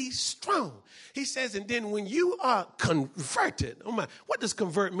faith be strong. He says, and then when you are converted, oh my, what does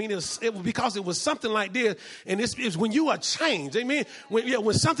convert mean? It was because it was something like this, and it's when you are changed. Amen.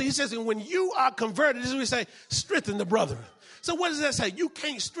 When something, he says, and when you are converted, this is what we say, strengthen the brother. So what does that say? You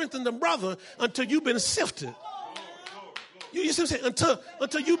can't strengthen the brother until you've been sifted. You see what I'm saying?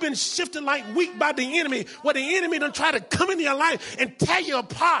 Until you've been shifted like wheat by the enemy, where the enemy done try to come into your life and tear you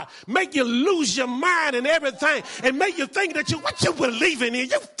apart, make you lose your mind and everything, and make you think that what you believing in,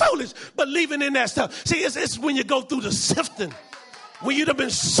 you foolish believing in that stuff. See, it's when you go through the sifting. When you've been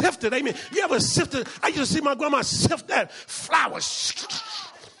sifted, amen. You ever sifted? I used to see my grandma sift that flour.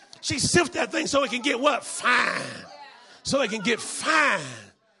 She sift that thing so it can get what? Fine. So it can get fine.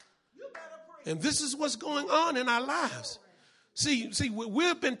 And this is what's going on in our lives. See,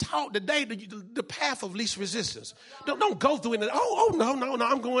 we've been taught today the path of least resistance. Don't go through it. Oh, no,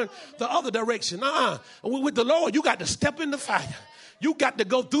 I'm going the other direction. With the Lord, you got to step in the fire. You got to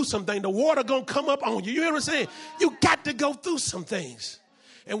go through something. The water going to come up on you. You hear what I'm saying? You got to go through some things.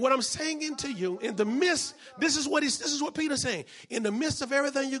 And what I'm saying into you, in the midst, this is what Peter's saying. In the midst of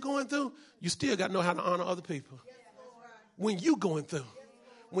everything you're going through, you still got to know how to honor other people. When you going through,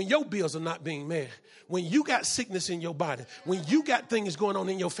 when your bills are not being met, when you got sickness in your body, when you got things going on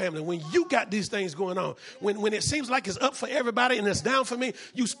in your family, when you got these things going on, when it seems like it's up for everybody and it's down for me,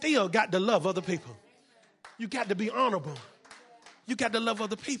 you still got to love other people. You got to be honorable. You got to love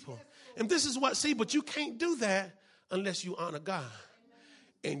other people. And this is but you can't do that unless you honor God.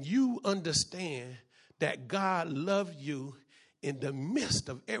 And you understand that God loved you in the midst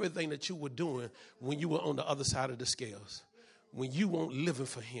of everything that you were doing when you were on the other side of the scales. When you weren't living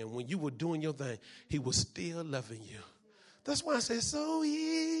for him, when you were doing your thing, he was still loving you. That's why I say, so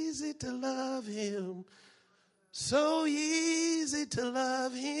easy to love him. So easy to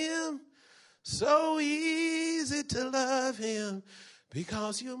love him. So easy to love him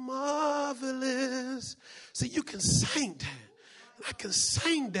because you're marvelous. See, you can sing that. I can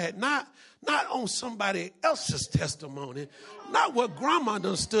sing that, not on somebody else's testimony, not what grandma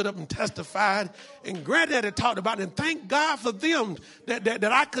done stood up and testified and granddaddy talked about. And thank God for them that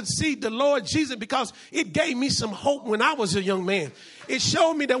I could see the Lord Jesus, because it gave me some hope when I was a young man. It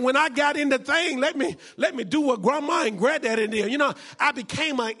showed me that when I got in the thing, let me do what grandma and granddaddy did. You know, I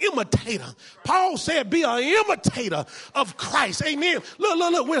became an imitator. Paul said, be an imitator of Christ. Amen. Look.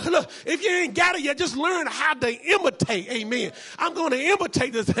 If you ain't got it yet, just learn how to imitate. Amen. I'm going to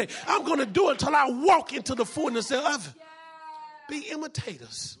imitate this thing. I'm going to do it until I walk into the fullness of it. Be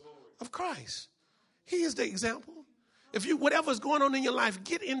imitators of Christ. He is the example. If you, whatever's going on in your life,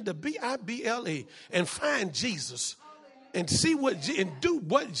 get into Bible and find Jesus and see and do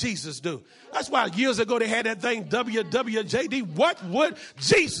what Jesus do. That's why years ago they had that thing, WWJD. What would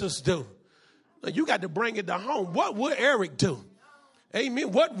Jesus do? Now you got to bring it to home. What would Eric do?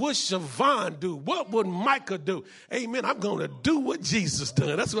 Amen. What would Siobhan do? What would Micah do? Amen. I'm going to do what Jesus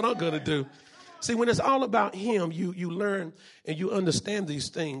done. That's what I'm going to do. See, when it's all about him, you learn and you understand these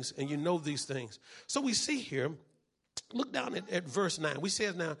things and you know these things. So we see here, look down at verse 9. We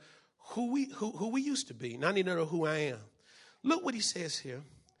says now who we used to be. Now I need to know who I am. Look what he says here,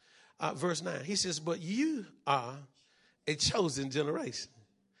 verse 9. He says, but you are a chosen generation.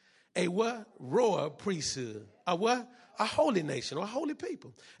 A what? Royal priesthood. A what? A holy nation or a holy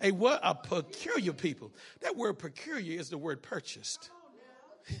people. A what? A peculiar people. That word peculiar is the word purchased.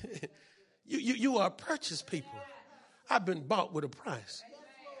 You are a purchased people. I've been bought with a price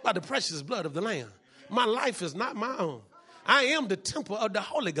by the precious blood of the Lamb. My life is not my own. I am the temple of the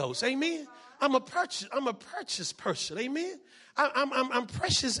Holy Ghost. Amen. I'm a purchased person. Amen. I'm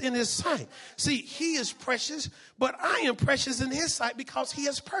precious in his sight. See, he is precious, but I am precious in his sight because he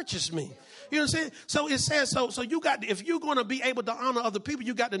has purchased me. You know what I'm saying? So it says, so you got, if you're going to be able to honor other people,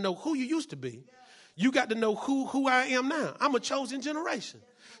 you got to know who you used to be. You got to know who I am now. I'm a chosen generation.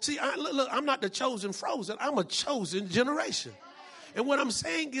 See, look, I'm not the chosen frozen. I'm a chosen generation. And what I'm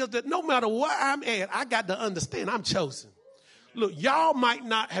saying is that no matter where I'm at, I got to understand I'm chosen. Look, y'all might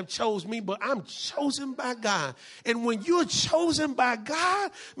not have chose me, but I'm chosen by God. And when you're chosen by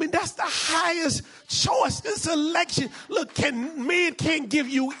God, I mean, that's the highest choice. This election. Look, man can't give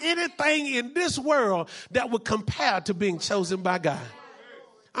you anything in this world that would compare to being chosen by God.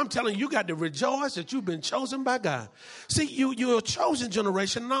 I'm telling you, you got to rejoice that you've been chosen by God. See, you're a chosen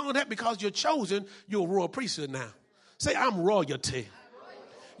generation. Not only that, because you're chosen, you're a royal priesthood now. Say, I'm royalty.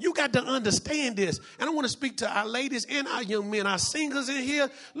 You got to understand this. And I want to speak to our ladies and our young men, our singers in here.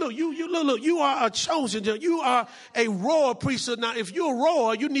 Look, look, you are a chosen. You are a royal priesthood. Now, if you're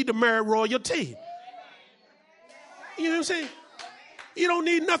royal, you need to marry royalty. You know what I'm saying? You don't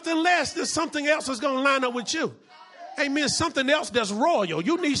need nothing less than something else that's going to line up with you. Amen. Something else that's royal.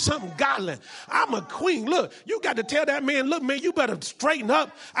 You need something godly. I'm a queen. Look, you got to tell that man, look, man, you better straighten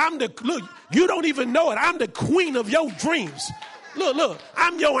up. Look, you don't even know it. I'm the queen of your dreams. Look,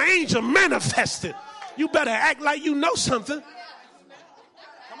 I'm your angel manifested. You better act like you know something.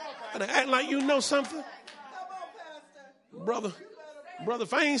 Better act like you know something. Brother,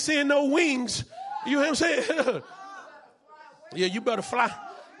 if I ain't seeing no wings, you know what I'm saying? Yeah, you better fly.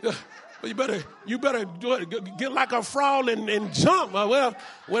 You better get like a frog and jump. Well,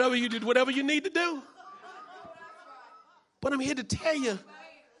 whatever you do, whatever you need to do. But I'm here to tell you,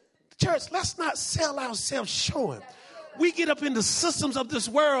 church, let's not sell ourselves short. We get up in the systems of this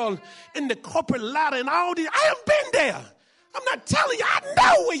world, in the corporate ladder and all these. I have been there. I'm not telling you. I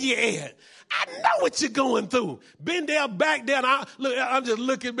know where you're at. I know what you're going through. Been there, back there. I'm just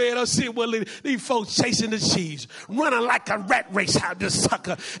looking, man. I'm seeing these folks chasing the cheese, running like a rat race out this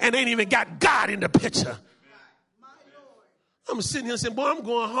sucker, and ain't even got God in the picture. I'm sitting here saying, boy, I'm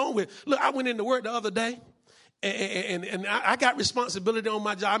going home with. Look, I went into work the other day, and I got responsibility on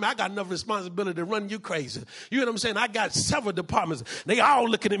my job. I mean, I got enough responsibility to run you crazy. You know what I'm saying? I got several departments. They all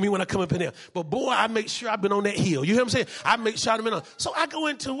looking at me when I come up in there. But boy, I make sure I've been on that hill. You know what I'm saying? I make sure I've been on. So I go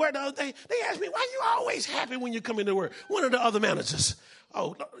into work the other day. They ask me, why you always happy when you come into work? One of the other managers.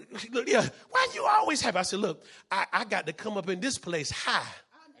 Oh, look, yeah. Why you always happy? I said, look, I got to come up in this place high.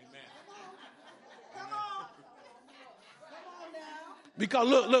 Because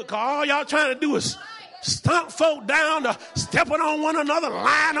look, all y'all trying to do is stomp folk down, stepping on one another,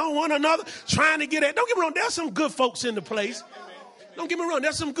 lying on one another, trying to get at. Don't get me wrong, there's some good folks in the place. Don't get me wrong,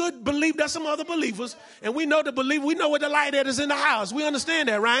 there's some good believers, there's some other believers, and we know we know where the light is in the house. We understand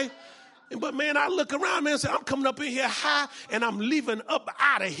that, right? But man, I look around, man, and say, I'm coming up in here high, and I'm leaving up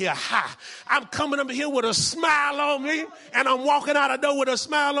out of here high. I'm coming up here with a smile on me, and I'm walking out the door with a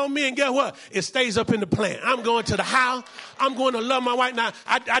smile on me, and guess what? It stays up in the plant. I'm going to the house. I'm going to love my wife. Now,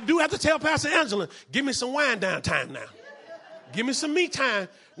 I do have to tell Pastor Angela, give me some wind down time now. Give me some me time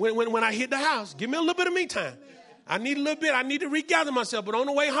when I hit the house. Give me a little bit of me time. I need a little bit. I need to regather myself. But on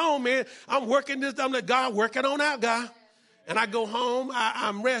the way home, man, I'm working this. I'm like, God, work it on out, God. And I go home,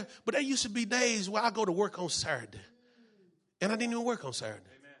 I'm ready. But there used to be days where I go to work on Saturday. And I didn't even work on Saturday.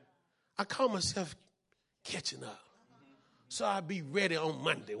 Amen. I call myself catching up. So I'll be ready on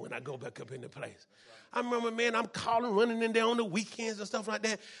Monday when I go back up in the place. I remember, man, I'm calling, running in there on the weekends and stuff like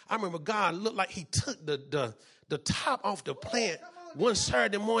that. I remember God looked like he took the top off the plant one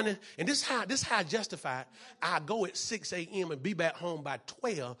Saturday morning, and this how I justify it. I go at 6 a.m. and be back home by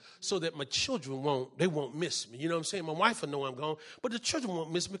 12 so that my children won't miss me. You know what I'm saying? My wife will know I'm gone, but the children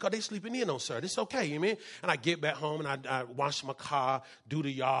won't miss me because they're sleeping in on Saturday. It's okay, you mean? And I get back home and I wash my car, do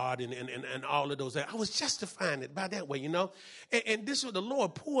the yard, and all of those. I was justifying it by that way, you know? And this was the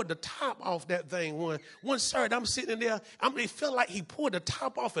Lord poured the top off that thing one Saturday. I'm sitting there. It felt like he poured the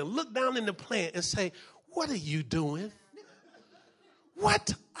top off and looked down in the plant and say, what are you doing?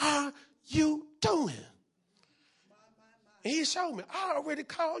 What are you doing? And he showed me, I already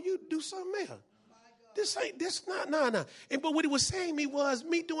called you to do something else. This not. And but what he was saying to me was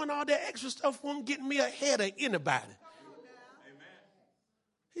me doing all that extra stuff wasn't getting me ahead of anybody. Amen.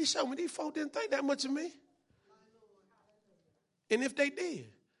 He showed me these folks didn't think that much of me. And if they did,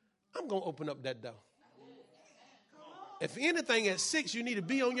 I'm going to open up that door. If anything at 6, you need to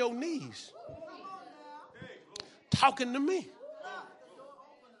be on your knees talking to me.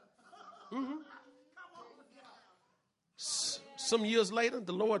 Mm-hmm. Some years later,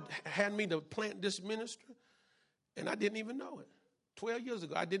 the Lord had me to plant this ministry, and I didn't even know it. 12 years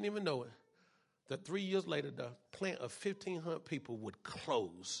ago, I didn't even know it. That 3 years later, the plant of 1,500 people would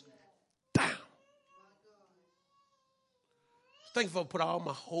close down. Thankful I put all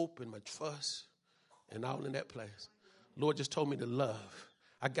my hope and my trust and all in that place. Lord just told me to love.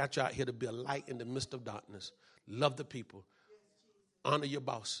 I got you out here to be a light in the midst of darkness. Love the people. Honor your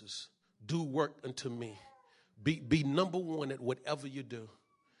bosses. Do work unto me. Be number one at whatever you do,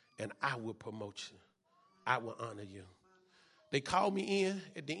 and I will promote you. I will honor you. They called me in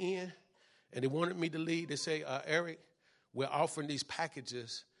at the end, and they wanted me to lead. They say, Eric, we're offering these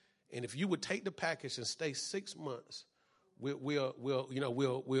packages, and if you would take the package and stay 6 months, we'll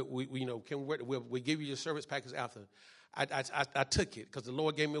give you your service package after. I took it because the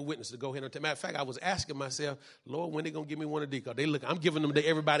Lord gave me a witness to go ahead and take. Matter of fact, I was asking myself, Lord, when they going to give me one of these? Because I'm giving them to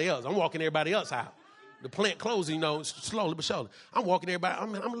everybody else. I'm walking everybody else out. The plant closing, slowly but surely. I'm walking everybody.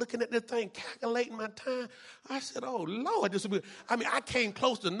 I'm looking at this thing, calculating my time. I said, oh, Lord, this will be. I came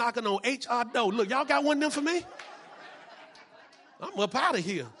close to knocking on HR door. Look, y'all got one of them for me? I'm up out of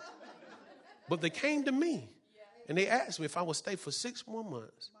here. But they came to me, and they asked me if I would stay for 6 more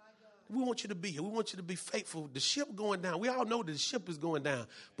months. We want you to be here. We want you to be faithful. The ship going down. We all know that the ship is going down.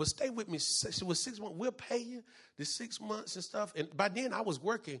 But stay with me. With 6 months, we'll pay you the 6 months and stuff. And by then, I was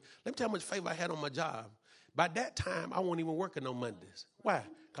working. Let me tell you how much favor I had on my job. By that time, I wasn't even working on Mondays. Why?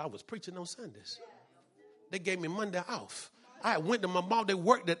 Because I was preaching on Sundays. They gave me Monday off. I went to my mom. They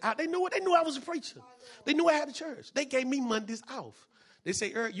worked it out. They knew it. They knew I was a preacher. They knew I had a church. They gave me Mondays off. They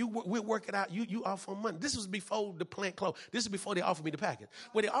say, Eric, we'll work it out. You off on Monday. This was before the plant closed. This is before they offered me the package.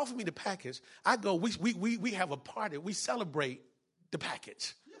 When they offered me the package, I go, we have a party. We celebrate the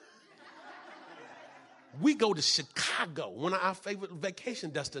package. We go to Chicago, one of our favorite vacation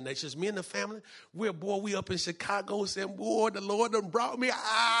destinations. Me and the family, we up in Chicago saying, boy, the Lord done brought me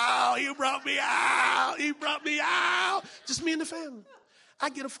out. He brought me out. He brought me out. Just me and the family. I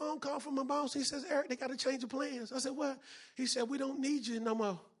get a phone call from my boss. He says, Eric, they got to change the plans. I said, what? He said, we don't need you no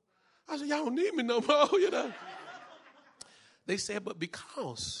more. I said, y'all don't need me no more, They said, but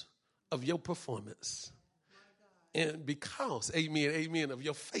because of your performance and because, amen, of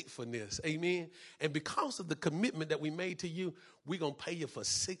your faithfulness, amen, and because of the commitment that we made to you, we're going to pay you for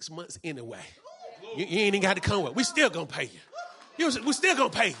 6 months anyway. You ain't even got to come with. We still going to pay you. We still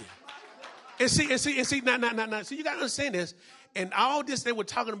going to pay you. And see, now. So you got to understand this. And all this they were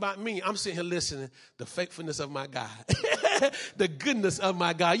talking about me, I'm sitting here listening. The faithfulness of my God. The goodness of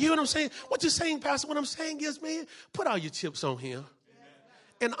my God. You know what I'm saying? What you're saying, Pastor, what I'm saying is, man, put all your chips on him.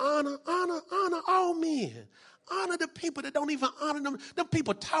 And honor all men. Honor the people that don't even honor them. Them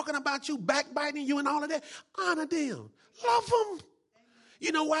people talking about you, backbiting you and all of that. Honor them. Love them.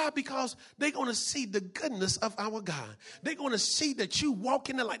 You know why? Because they're going to see the goodness of our God. They're going to see that you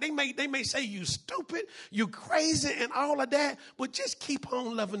walk in the light. They may say you stupid, you crazy and all of that, but just keep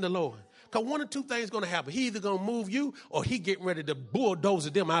on loving the Lord. Because one or two things going to happen. He either going to move you or he getting ready to bulldoze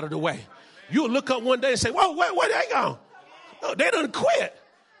them out of the way. You'll look up one day and say, whoa, where they gone? Oh, they done quit.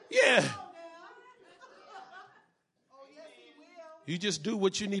 Yeah. You just do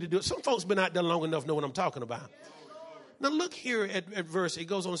what you need to do. Some folks been out there long enough know what I'm talking about. Now look here at verse, it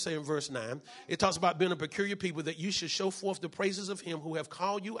goes on to say in verse 9, it talks about being a peculiar people that you should show forth the praises of him who have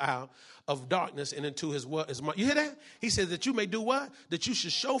called you out of darkness and into his what? You hear that? He says that you may do what? That you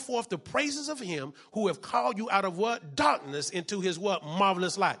should show forth the praises of him who have called you out of what? Darkness into his what?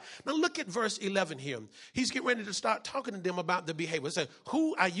 Marvelous light. Now look at verse 11 here. He's getting ready to start talking to them about the behavior. It says,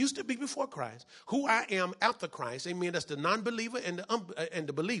 who I used to be before Christ, who I am after Christ. Amen. That's the non-believer and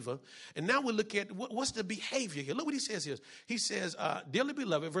the believer. And now we look at what's the behavior here. Look what he says here. He says, dearly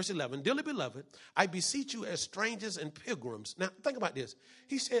beloved, verse 11, dearly beloved, I beseech you as strangers and pilgrims. Now, think about this.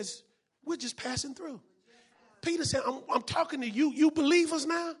 He says, we're just passing through. Peter said, I'm talking to you, you believers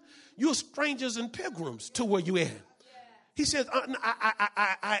now. You're strangers and pilgrims to where you at. He says,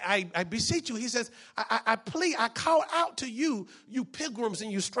 I beseech you. He says, I plead, I call out to you, you pilgrims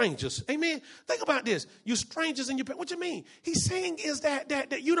and you strangers. Amen. Think about this. You strangers and you pilgrims. What you mean? He's saying is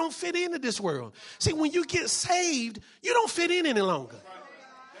that you don't fit into this world. See, when you get saved, you don't fit in any longer.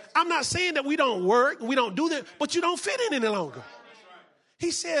 I'm not saying that we don't work, we don't do that, but you don't fit in any longer.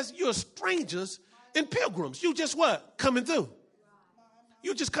 He says you're strangers and pilgrims. You just what? Coming through.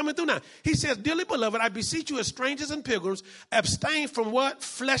 You're just coming through now. He says, dearly beloved, I beseech you as strangers and pilgrims, abstain from what?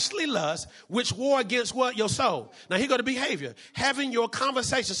 Fleshly lust, which war against what? Your soul. Now here go the behavior. Having your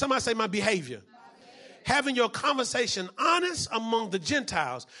conversation. Somebody say my behavior. Having your conversation honest among the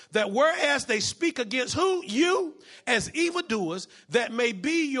Gentiles, that whereas they speak against who? You, as evildoers, that may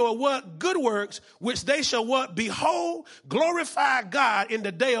be your what? Good works, which they shall what? Behold, glorify God in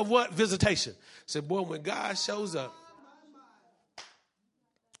the day of what? Visitation. Say, boy, when God shows up,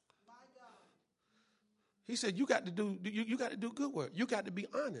 he said, you got to do good work. You got to be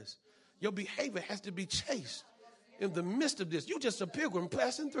honest. Your behavior has to be chaste. In the midst of this, you're just a pilgrim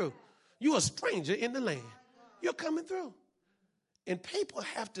passing through. You're a stranger in the land. You're coming through. And people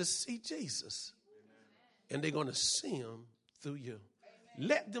have to see Jesus. And they're going to see him through you.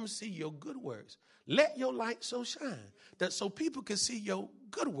 Let them see your good works. Let your light so shine that so people can see your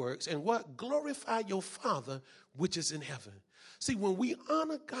good works and what? Glorify your Father which is in heaven. See, when we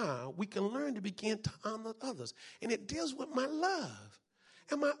honor God, we can learn to begin to honor others. And it deals with my love.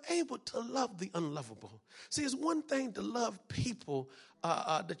 Am I able to love the unlovable? See, it's one thing to love people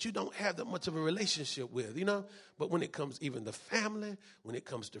that you don't have that much of a relationship with, you know. But when it comes even to family, when it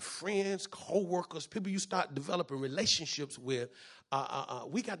comes to friends, co-workers, people you start developing relationships with,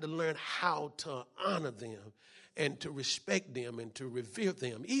 we got to learn how to honor them and to respect them and to revere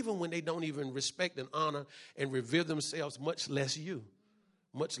them, even when they don't even respect and honor and revere themselves, much less you.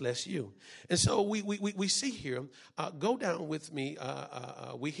 Much less you. And so we see here, go down with me.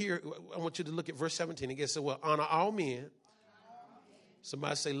 We hear, I want you to look at verse 17. It gets, so well, honor all men.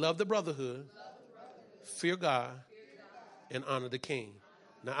 Somebody say, love the brotherhood, fear God, and honor the king.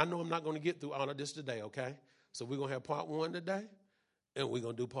 Now, I know I'm not going to get through all of this today, okay? So we're going to have part 1 today, and we're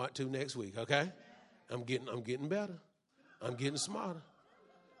going to do part 2 next week, okay? I'm getting better. I'm getting smarter,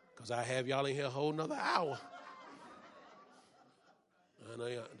 because I have y'all in here a whole nother hour. I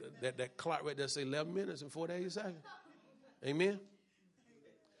know that clock right there say 11 minutes and 48 seconds. Amen.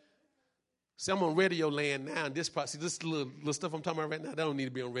 See, I'm on Radio Land now, and this part, see, this little stuff I'm talking about right now, that don't need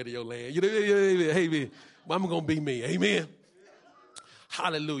to be on Radio Land. You know, hey, I'm going to be me. Amen.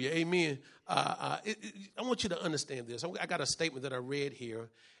 Hallelujah. Amen. I want you to understand this. I got a statement that I read here,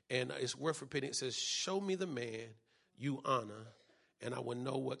 and it's worth repeating. It says, show me the man you honor, and I will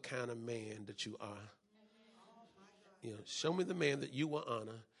know what kind of man that you are. You know, show me the man that you will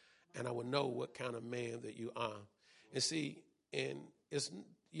honor, and I will know what kind of man that you are. And see, and it's,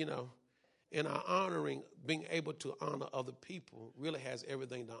 you know, in our honoring, being able to honor other people really has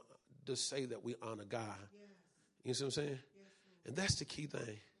everything to say that we honor God. Yes. You see what I'm saying? Yes. And that's the key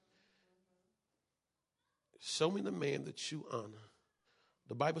thing. Show me the man that you honor.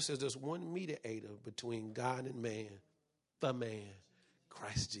 The Bible says there's one mediator between God and man, the man,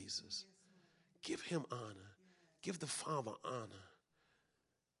 Christ Jesus. Give him honor. Give the Father honor.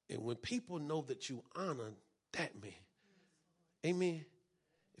 And when people know that you honor that man, amen.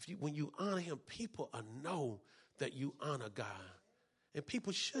 When you honor him, people know that you honor God. And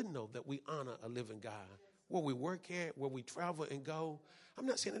people should know that we honor a living God. Where we work at, where we travel and go. I'm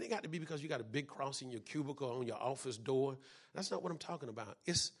not saying that it got to be because you got a big cross in your cubicle on your office door. That's not what I'm talking about.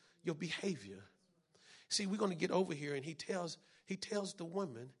 It's your behavior. See, we're going to get over here, and he tells the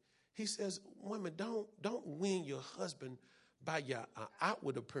woman, he says, women, don't win your husband by your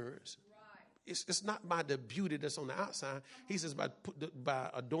outward appearance. It's not by the beauty that's on the outside. He says by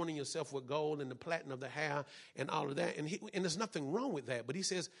adorning yourself with gold and the platinum of the hair and all of that. And there's nothing wrong with that. But he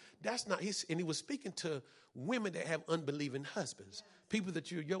says that's not his. And he was speaking to women that have unbelieving husbands, people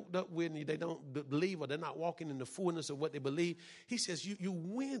that you're yoked up with and they don't believe or they're not walking in the fullness of what they believe. He says you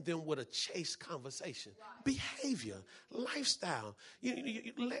win them with a chaste conversation, behavior, lifestyle.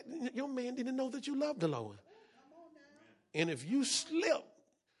 Your man didn't know that you loved the Lord. And if you slip,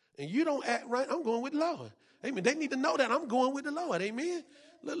 and you don't act right, I'm going with the Lord. Amen. They need to know that I'm going with the Lord. Amen.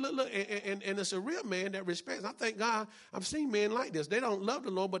 Look. And it's a real man that respects. I thank God I've seen men like this. They don't love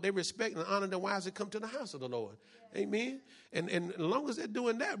the Lord, but they respect and honor their wives that come to the house of the Lord. Amen. And as long as they're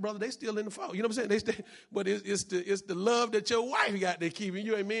doing that, brother, they still in the fault. You know what I'm saying? But it's the love that your wife got there keeping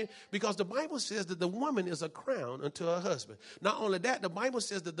you. Amen. Because the Bible says that the woman is a crown unto her husband. Not only that, the Bible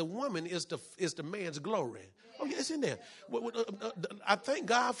says that the woman is the man's glory. Oh, yeah, it's in there. I thank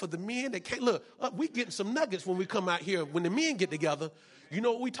God for the men that can't. Look, we getting some nuggets when we come out here. When the men get together, you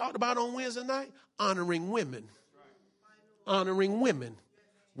know what we talked about on Wednesday night? Honoring women. Honoring women.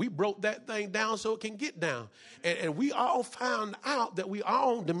 We broke that thing down so it can get down. And we all found out that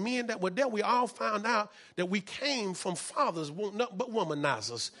the men that were there, we all found out that we came from fathers, nothing but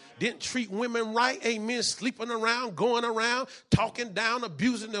womanizers. Didn't treat women right, amen, sleeping around, going around, talking down,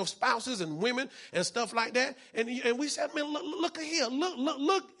 abusing their spouses and women and stuff like that. And we said, man, look at here.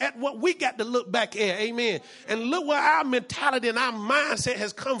 Look at what we got to look back at, amen. And look where our mentality and our mindset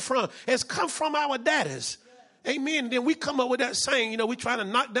has come from. It's come from our daddies. Amen. Then we come up with that saying, we try to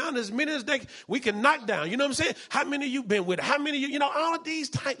knock down as many as we can knock down. You know what I'm saying? How many of you been with? How many of you, all of these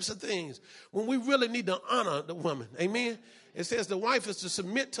types of things when we really need to honor the woman. Amen. It says the wife is to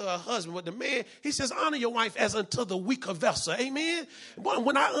submit to her husband, but the man, he says, honor your wife as unto the weaker vessel. Amen. Boy,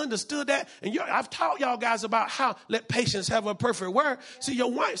 when I understood that, and I've taught y'all guys about how let patience have a perfect word. See,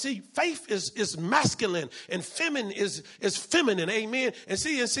 your wife, faith is masculine and feminine is feminine. Amen. And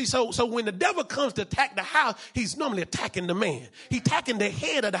see, so when the devil comes to attack the house, he's normally attacking the man. He's attacking the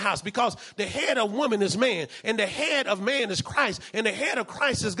head of the house because the head of woman is man and the head of man is Christ and the head of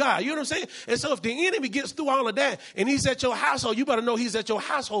Christ is God. You know what I'm saying? And so if the enemy gets through all of that and he's at your household, you better know he's at your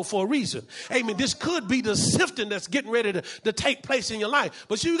household for a reason. Amen. This could be the sifting that's getting ready to take place in your life.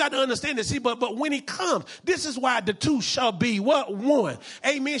 But you got to understand this. See, but when he comes, this is why the two shall be what? One.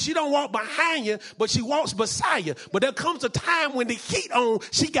 Amen. She don't walk behind you, but she walks beside you. But there comes a time when the heat on,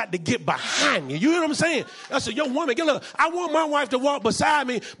 she got to get behind you. You know what I'm saying? I said, yo, woman, look, I want my wife to walk beside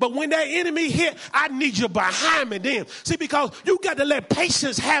me, but when that enemy hit, I need you behind me then. See, because you got to let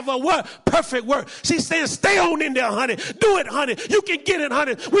patience have a what? Perfect work. She's saying, stay on in there, honey. Do it, honey. You can get it,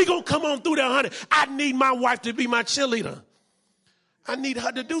 honey. We're going to come on through there, honey. I need my wife to be my cheerleader. I need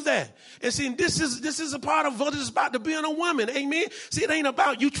her to do that. And see, this is a part of what it's about to being a woman. Amen. See, it ain't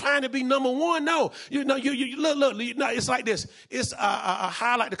about you trying to be number one. No, you look, it's like this. It's how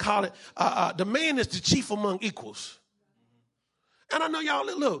I like to call it. The man is the chief among equals. And I know y'all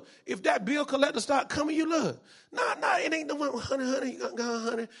look, if that bill collector start coming, you look. Nah, it ain't the one, honey,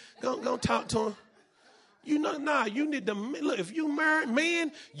 go talk to him. You know, you need to, look, if you married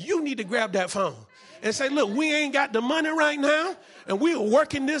man, you need to grab that phone and say, look, we ain't got the money right now, and we are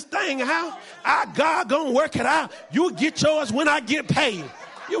working this thing out. Our God gonna work it out. You'll get yours when I get paid.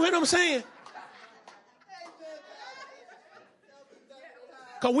 You hear what I'm saying?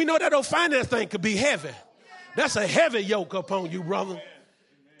 Because we know that old finance thing could be heavy. That's a heavy yoke upon you, brother.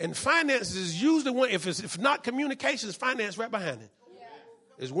 And finance is usually one, if not communications, finance right behind it.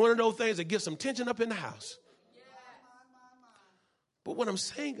 It's one of those things that gets some tension up in the house. But what I'm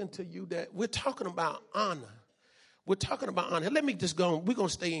saying to you that we're talking about honor. We're talking about honor. Let me just go on. We're going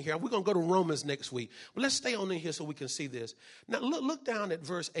to stay in here. We're going to go to Romans next week. But let's stay on in here so we can see this. Now, look down at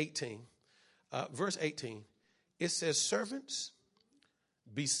verse 18. Verse 18. It says, servants,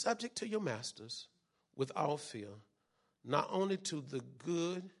 be subject to your masters with all fear, not only to the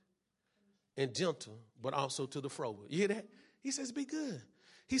good and gentle, but also to the froward. You hear that? He says, be good.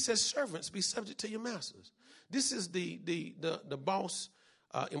 He says, servants, be subject to your masters. This is the boss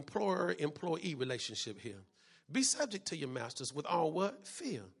employer-employee relationship here. Be subject to your masters with all what?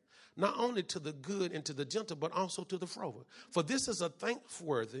 Fear. Not only to the good and to the gentle, but also to the froward. For this is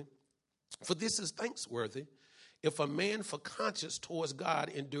thanksworthy if a man for conscience towards God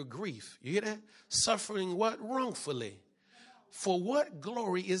endure grief. You hear that? Suffering what? Wrongfully. For what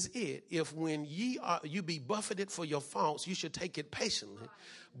glory is it if when you be buffeted for your faults, you should take it patiently.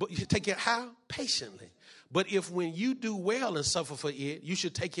 But you take it how? Patiently. But if when you do well and suffer for it, you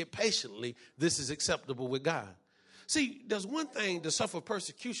should take it patiently. This is acceptable with God. See, there's one thing to suffer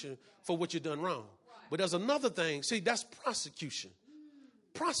persecution for what you've done wrong. But there's another thing. See, that's prosecution.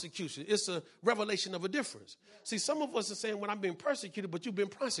 Prosecution. It's a revelation of a difference. See, some of us are saying, well, I'm being persecuted, but you've been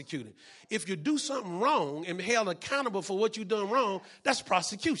prosecuted. If you do something wrong and held accountable for what you've done wrong, that's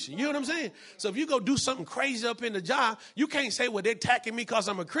prosecution. You know what I'm saying? So if you go do something crazy up in the job, you can't say, well, they're attacking me because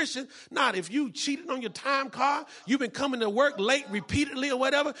I'm a Christian. Not if you cheated on your time card, you've been coming to work late repeatedly or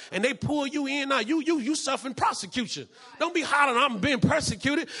whatever, and they pull you in. Now you suffering prosecution. Don't be hollering, I'm being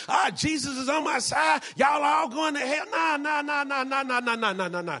persecuted. Jesus is on my side. Y'all all going to hell. Nah.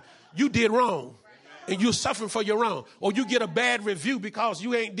 You did wrong. And you're suffering for your wrong. Or you get a bad review because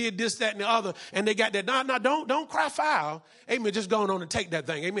you ain't did this, that, and the other. And they got that. Don't cry foul. Amen. Just going on and take that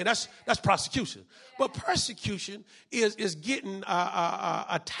thing. Amen. That's prosecution. But persecution is getting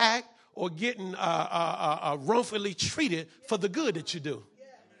attacked or getting wrongfully treated for the good that you do.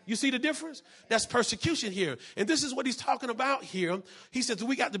 You see the difference? That's persecution here. And this is what he's talking about here. He says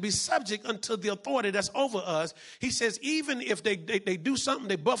we got to be subject unto the authority that's over us. He says even if they do something,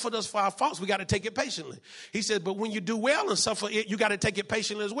 they buffet us for our faults, we got to take it patiently. He says, but when you do well and suffer it, you got to take it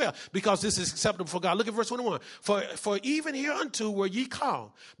patiently as well, because this is acceptable for God. Look at verse 21. For even hereunto were ye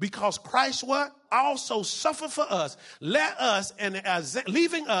called, because Christ what? Also suffered for us. Let us, and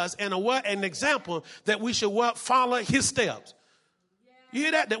leaving us and an example that we should what? Follow his steps. You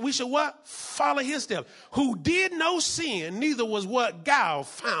hear that? That we should what? Follow his steps. Who did no sin, neither was what? Guile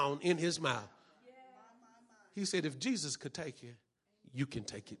found in his mouth. He said, if Jesus could take it, you can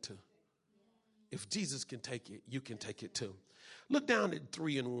take it too. If Jesus can take it, you can take it too. Look down at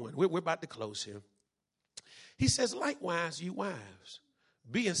 3 and 1. We're about to close here. He says, likewise, you wives,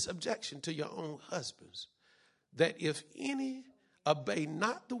 be in subjection to your own husbands, that if any obey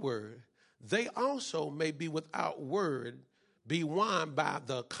not the word, they also may be without word, be won by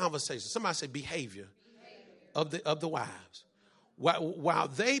the conversation. Somebody say behavior of the wives. While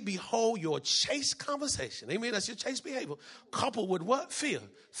they behold your chaste conversation. Amen. That's your chaste behavior. Coupled with what? Fear.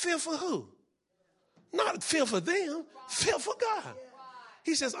 Fear for who? Not fear for them. Fear for God.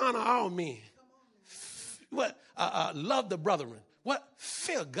 He says, honor all men. What? Love the brethren. What?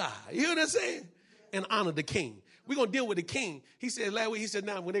 Fear God. You know what I'm saying? And honor the king. We're going to deal with the king. He said last week, he said,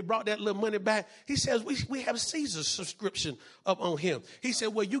 now, when they brought that little money back, he says, we have Caesar's subscription up on him. He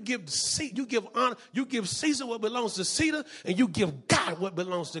said, well, you give honor, you give Caesar what belongs to Caesar, and you give God what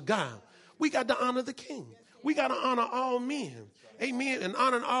belongs to God. We got to honor the king. We got to honor all men. Amen. And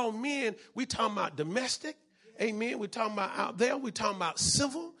honoring all men, we talking about domestic. Amen. We're talking about out there. We're talking about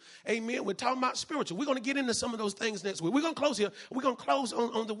civil. Amen. We're talking about spiritual. We're going to get into some of those things next week. We're going to close here. We're going to close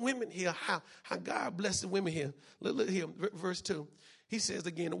on the women here, how God bless the women here. Look here, verse 2. He says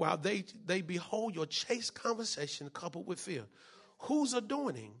again, while they behold your chaste conversation coupled with fear, whose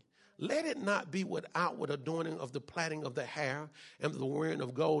adorning? Let it not be with outward adorning of the plaiting of the hair and the wearing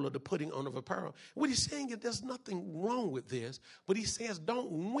of gold or the putting on of apparel. What he's saying is there's nothing wrong with this, but he says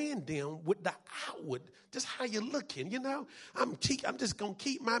don't win them with the outward, just how you're looking. You know, I'm just going to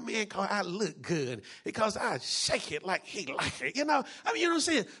keep my man because I look good, because I shake it like he like it. You know, I mean, you know what I'm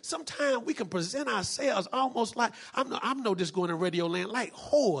saying? Sometimes we can present ourselves almost like, I know this going to radio land, like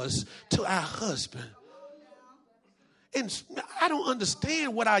whores to our husband. And I don't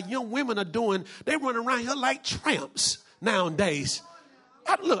understand what our young women are doing. They run around here like tramps nowadays.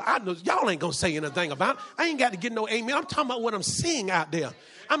 I know y'all ain't going to say anything about it. I ain't got to get no amen. I'm talking about what I'm seeing out there.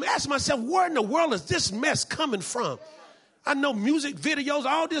 I'm asking myself, where in the world is this mess coming from? I know music videos,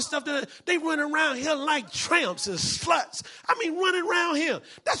 all this stuff, they run around here like tramps and sluts. I mean, running around here.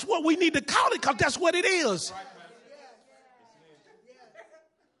 That's what we need to call it, because that's what it is.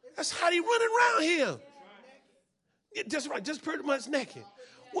 That's how they running around here. Just right, just pretty much naked.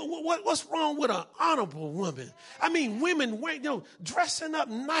 What's wrong with an honorable woman? I mean, women dressing up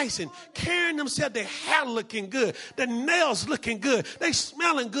nice and carrying themselves, their hair looking good, their nails looking good, they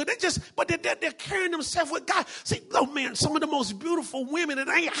smelling good. But they're carrying themselves with God. See, man, some of the most beautiful women, it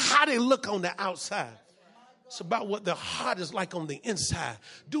ain't how they look on the outside. It's about what their heart is like on the inside.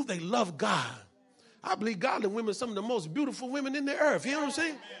 Do they love God? I believe godly women are some of the most beautiful women in the earth. You know what I'm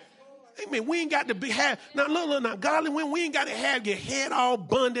saying? Amen. We ain't got to now, godly women, we ain't got to have your head all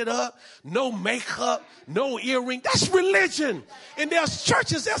bundled up, no makeup, no earring. That's religion. And there's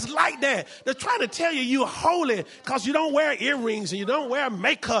churches that's like that. They're trying to tell you you're holy because you don't wear earrings and you don't wear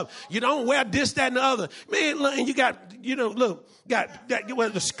makeup. You don't wear this, that, and the other. Man, look, and you got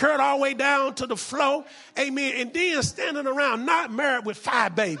the skirt all the way down to the floor. Amen. And then standing around not married with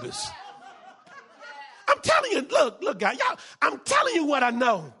 5 babies. I'm telling you, look, guys, I'm telling you what I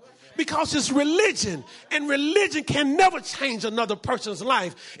know. Because it's religion, and religion can never change another person's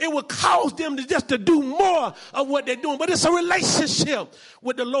life. It will cause them to do more of what they're doing. But it's a relationship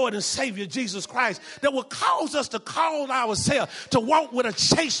with the Lord and Savior Jesus Christ that will cause us to call ourselves to walk with a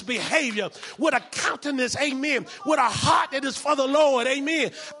chaste behavior, with a countenance, amen, with a heart that is for the Lord,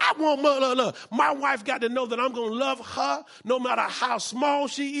 amen. I want my wife got to know that I'm going to love her no matter how small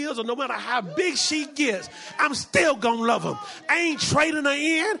she is or no matter how big she gets. I'm still going to love her. I ain't trading her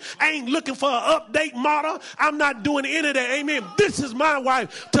in. I ain't looking for an update model. I'm not doing any of that. Amen. This is my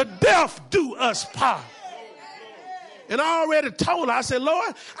wife. To death do us part. And I already told her, I said,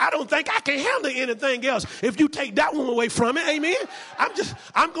 Lord, I don't think I can handle anything else if you take that one away from me. Amen.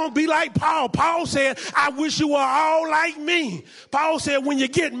 I'm going to be like Paul. Paul said, I wish you were all like me. Paul said, when you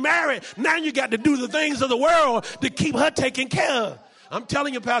get married, now you got to do the things of the world to keep her taken care of. I'm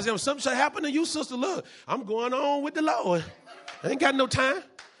telling you, Pastor, if something should happen to you, sister, look, I'm going on with the Lord. I ain't got no time.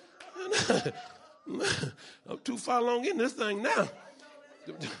 I'm too far along in this thing now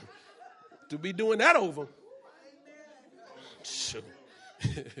to be doing that over. Sure.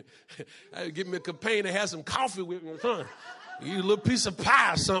 I give me a companion to have some coffee with me. Huh? Eat a little piece of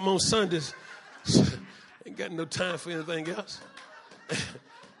pie or something on Sundays. Ain't got no time for anything else.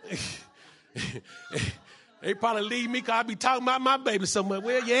 They probably leave me because I be talking about my baby so much.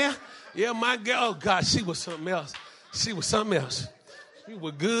 Well, yeah, my girl. Oh, God, she was something else. She was something else. She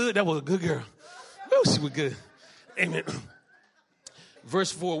was good. That was a good girl. Oh, she was good. Amen.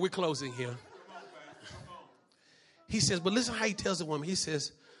 Verse 4, we're closing here. He says, but listen how he tells the woman. He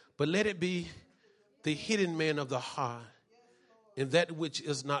says, but let it be the hidden man of the heart, and that which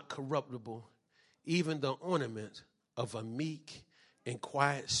is not corruptible, even the ornament of a meek and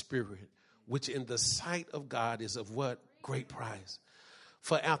quiet spirit, which in the sight of God is of what? Great price.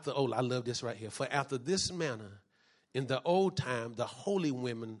 For after, I love this right here. For after this manner, in the old time, the holy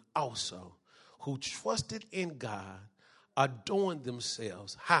women also, who trusted in God, adorned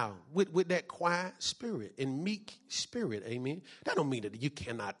themselves. How? With that quiet spirit and meek spirit. Amen. That don't mean that you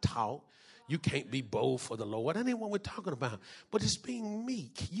cannot talk. You can't be bold for the Lord. That ain't what we're talking about. But it's being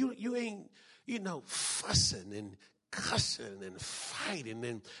meek. You ain't, fussing and cussing and fighting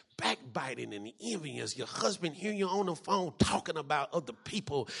and backbiting and envious. Your husband hear you on the phone talking about other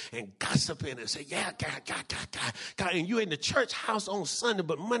people and gossiping and say, yeah, God. And you're in the church house on Sunday,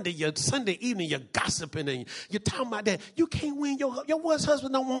 but Sunday evening, you're gossiping and you're talking about that. You can't win. Your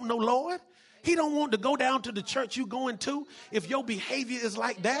husband don't want no Lord. He don't want to go down to the church you going to if your behavior is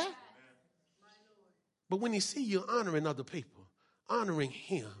like that. But when he see you honoring other people, honoring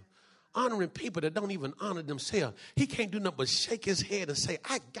him, honoring people that don't even honor themselves, he can't do nothing but shake his head and say,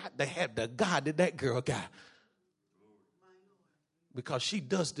 I got to have the God that girl got. Because she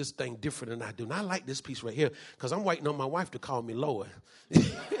does this thing different than I do. And I like this piece right here because I'm waiting on my wife to call me Lord.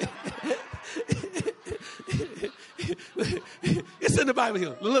 It's in the Bible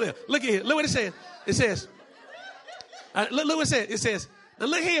here. Look at here. Look what it says. It says, look what it says. It says, now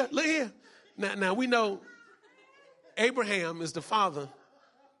look here. Now we know Abraham is the father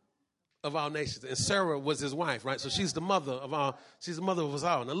of all nations, and Sarah was his wife, right? So she's the mother of us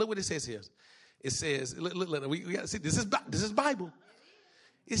all. Now look what it says here. It says, look, we got to see, this is Bible.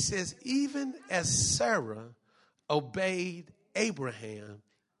 It says, even as Sarah obeyed Abraham,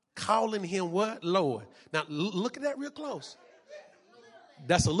 calling him what? Lord. Now look at that real close.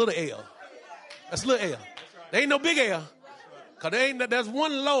 That's a little L. That's a little L. There ain't no big L. Because there's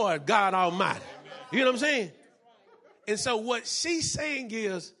one Lord, God Almighty. You know what I'm saying? And so what she's saying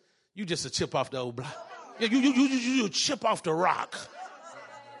is, you just a chip off the old block. You chip off the rock.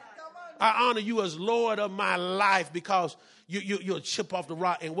 I honor you as Lord of my life because you're a chip off the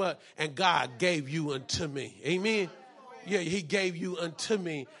rock. And what? And God gave you unto me. Amen. Yeah, he gave you unto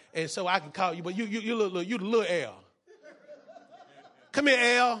me. And so I can call you, but you the little L. Come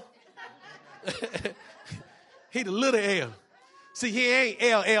here, L. He the little L. See, he ain't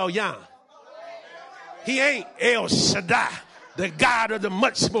El Young. He ain't El Shaddai, the God of the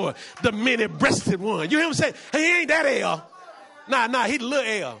much more, the many-breasted one. You hear what I'm saying? He ain't that El. Nah, he the little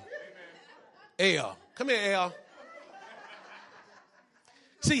L. El. Come here, El.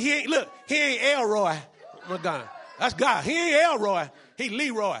 See, he ain't Elroy. My God. That's God. He ain't Elroy. He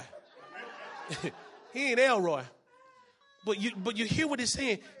Leroy. He ain't Elroy. But you hear what it's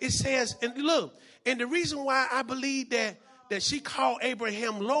saying. It says, and look, and the reason why I believe that she called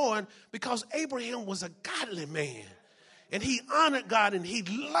Abraham Lord, because Abraham was a godly man. And he honored God and he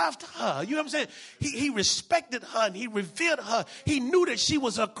loved her. You know what I'm saying? He respected her and he revered her. He knew that she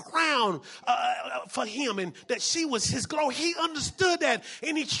was a crown for him and that she was his glory. He understood that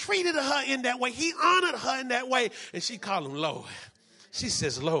and he treated her in that way. He honored her in that way. And she called him Lord. She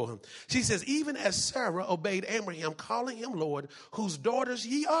says, Lord. She says, even as Sarah obeyed Abraham, calling him Lord, whose daughters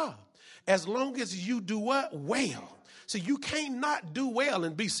ye are, as long as you do what? Well. So you can't not do well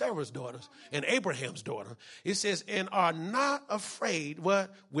and be Sarah's daughters and Abraham's daughter. It says, and are not afraid,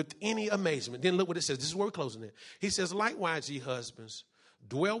 what? With any amazement. Then look what it says. This is where we're closing it. He says, likewise, ye husbands,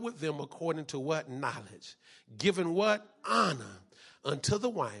 dwell with them according to what? Knowledge. Giving what? Honor unto the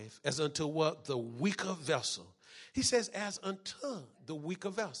wife as unto what? The weaker vessel. He says, as unto the weaker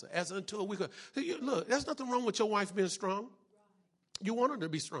vessel. As unto a weaker. Look, there's nothing wrong with your wife being strong. You want her to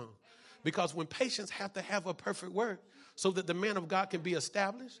be strong. Because when patients have to have a perfect word, so that the man of God can be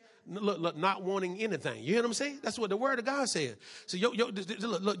established, look, not wanting anything. You hear what I'm saying? That's what the word of God said. So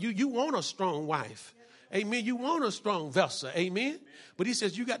you want a strong wife. Amen. You want a strong vessel. Amen. But he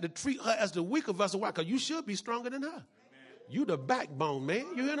says you got to treat her as the weaker vessel. Why? Because you should be stronger than her. You the backbone, man.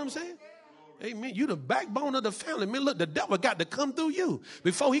 You hear what I'm saying? Amen. You the backbone of the family. Man, look, the devil got to come through you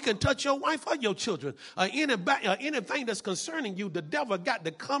before he can touch your wife or your children. Anything that's concerning you, the devil got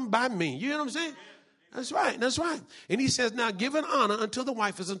to come by me. You hear what I'm saying? That's right. That's right. And he says, now giving honor unto the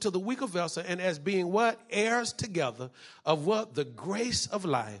wife as unto the weaker vessel, and as being what? Heirs together of what? The grace of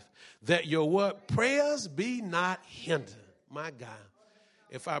life, that your what? Prayers be not hindered. My God.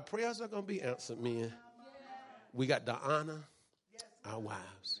 If our prayers are going to be answered, men, we got to honor our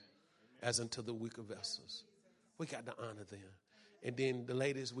wives as unto the weaker vessels. We got to honor them. And then the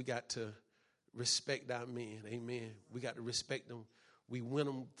ladies, we got to respect our men. Amen. We got to respect them. We win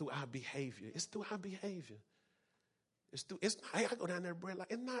them through our behavior. It's through our behavior. I go down there, Brad,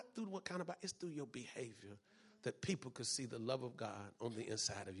 it's not through what kind of, it's through your behavior that people could see the love of God on the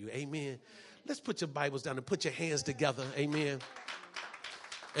inside of you. Amen. Let's put your Bibles down and put your hands together. Amen.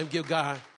 And give God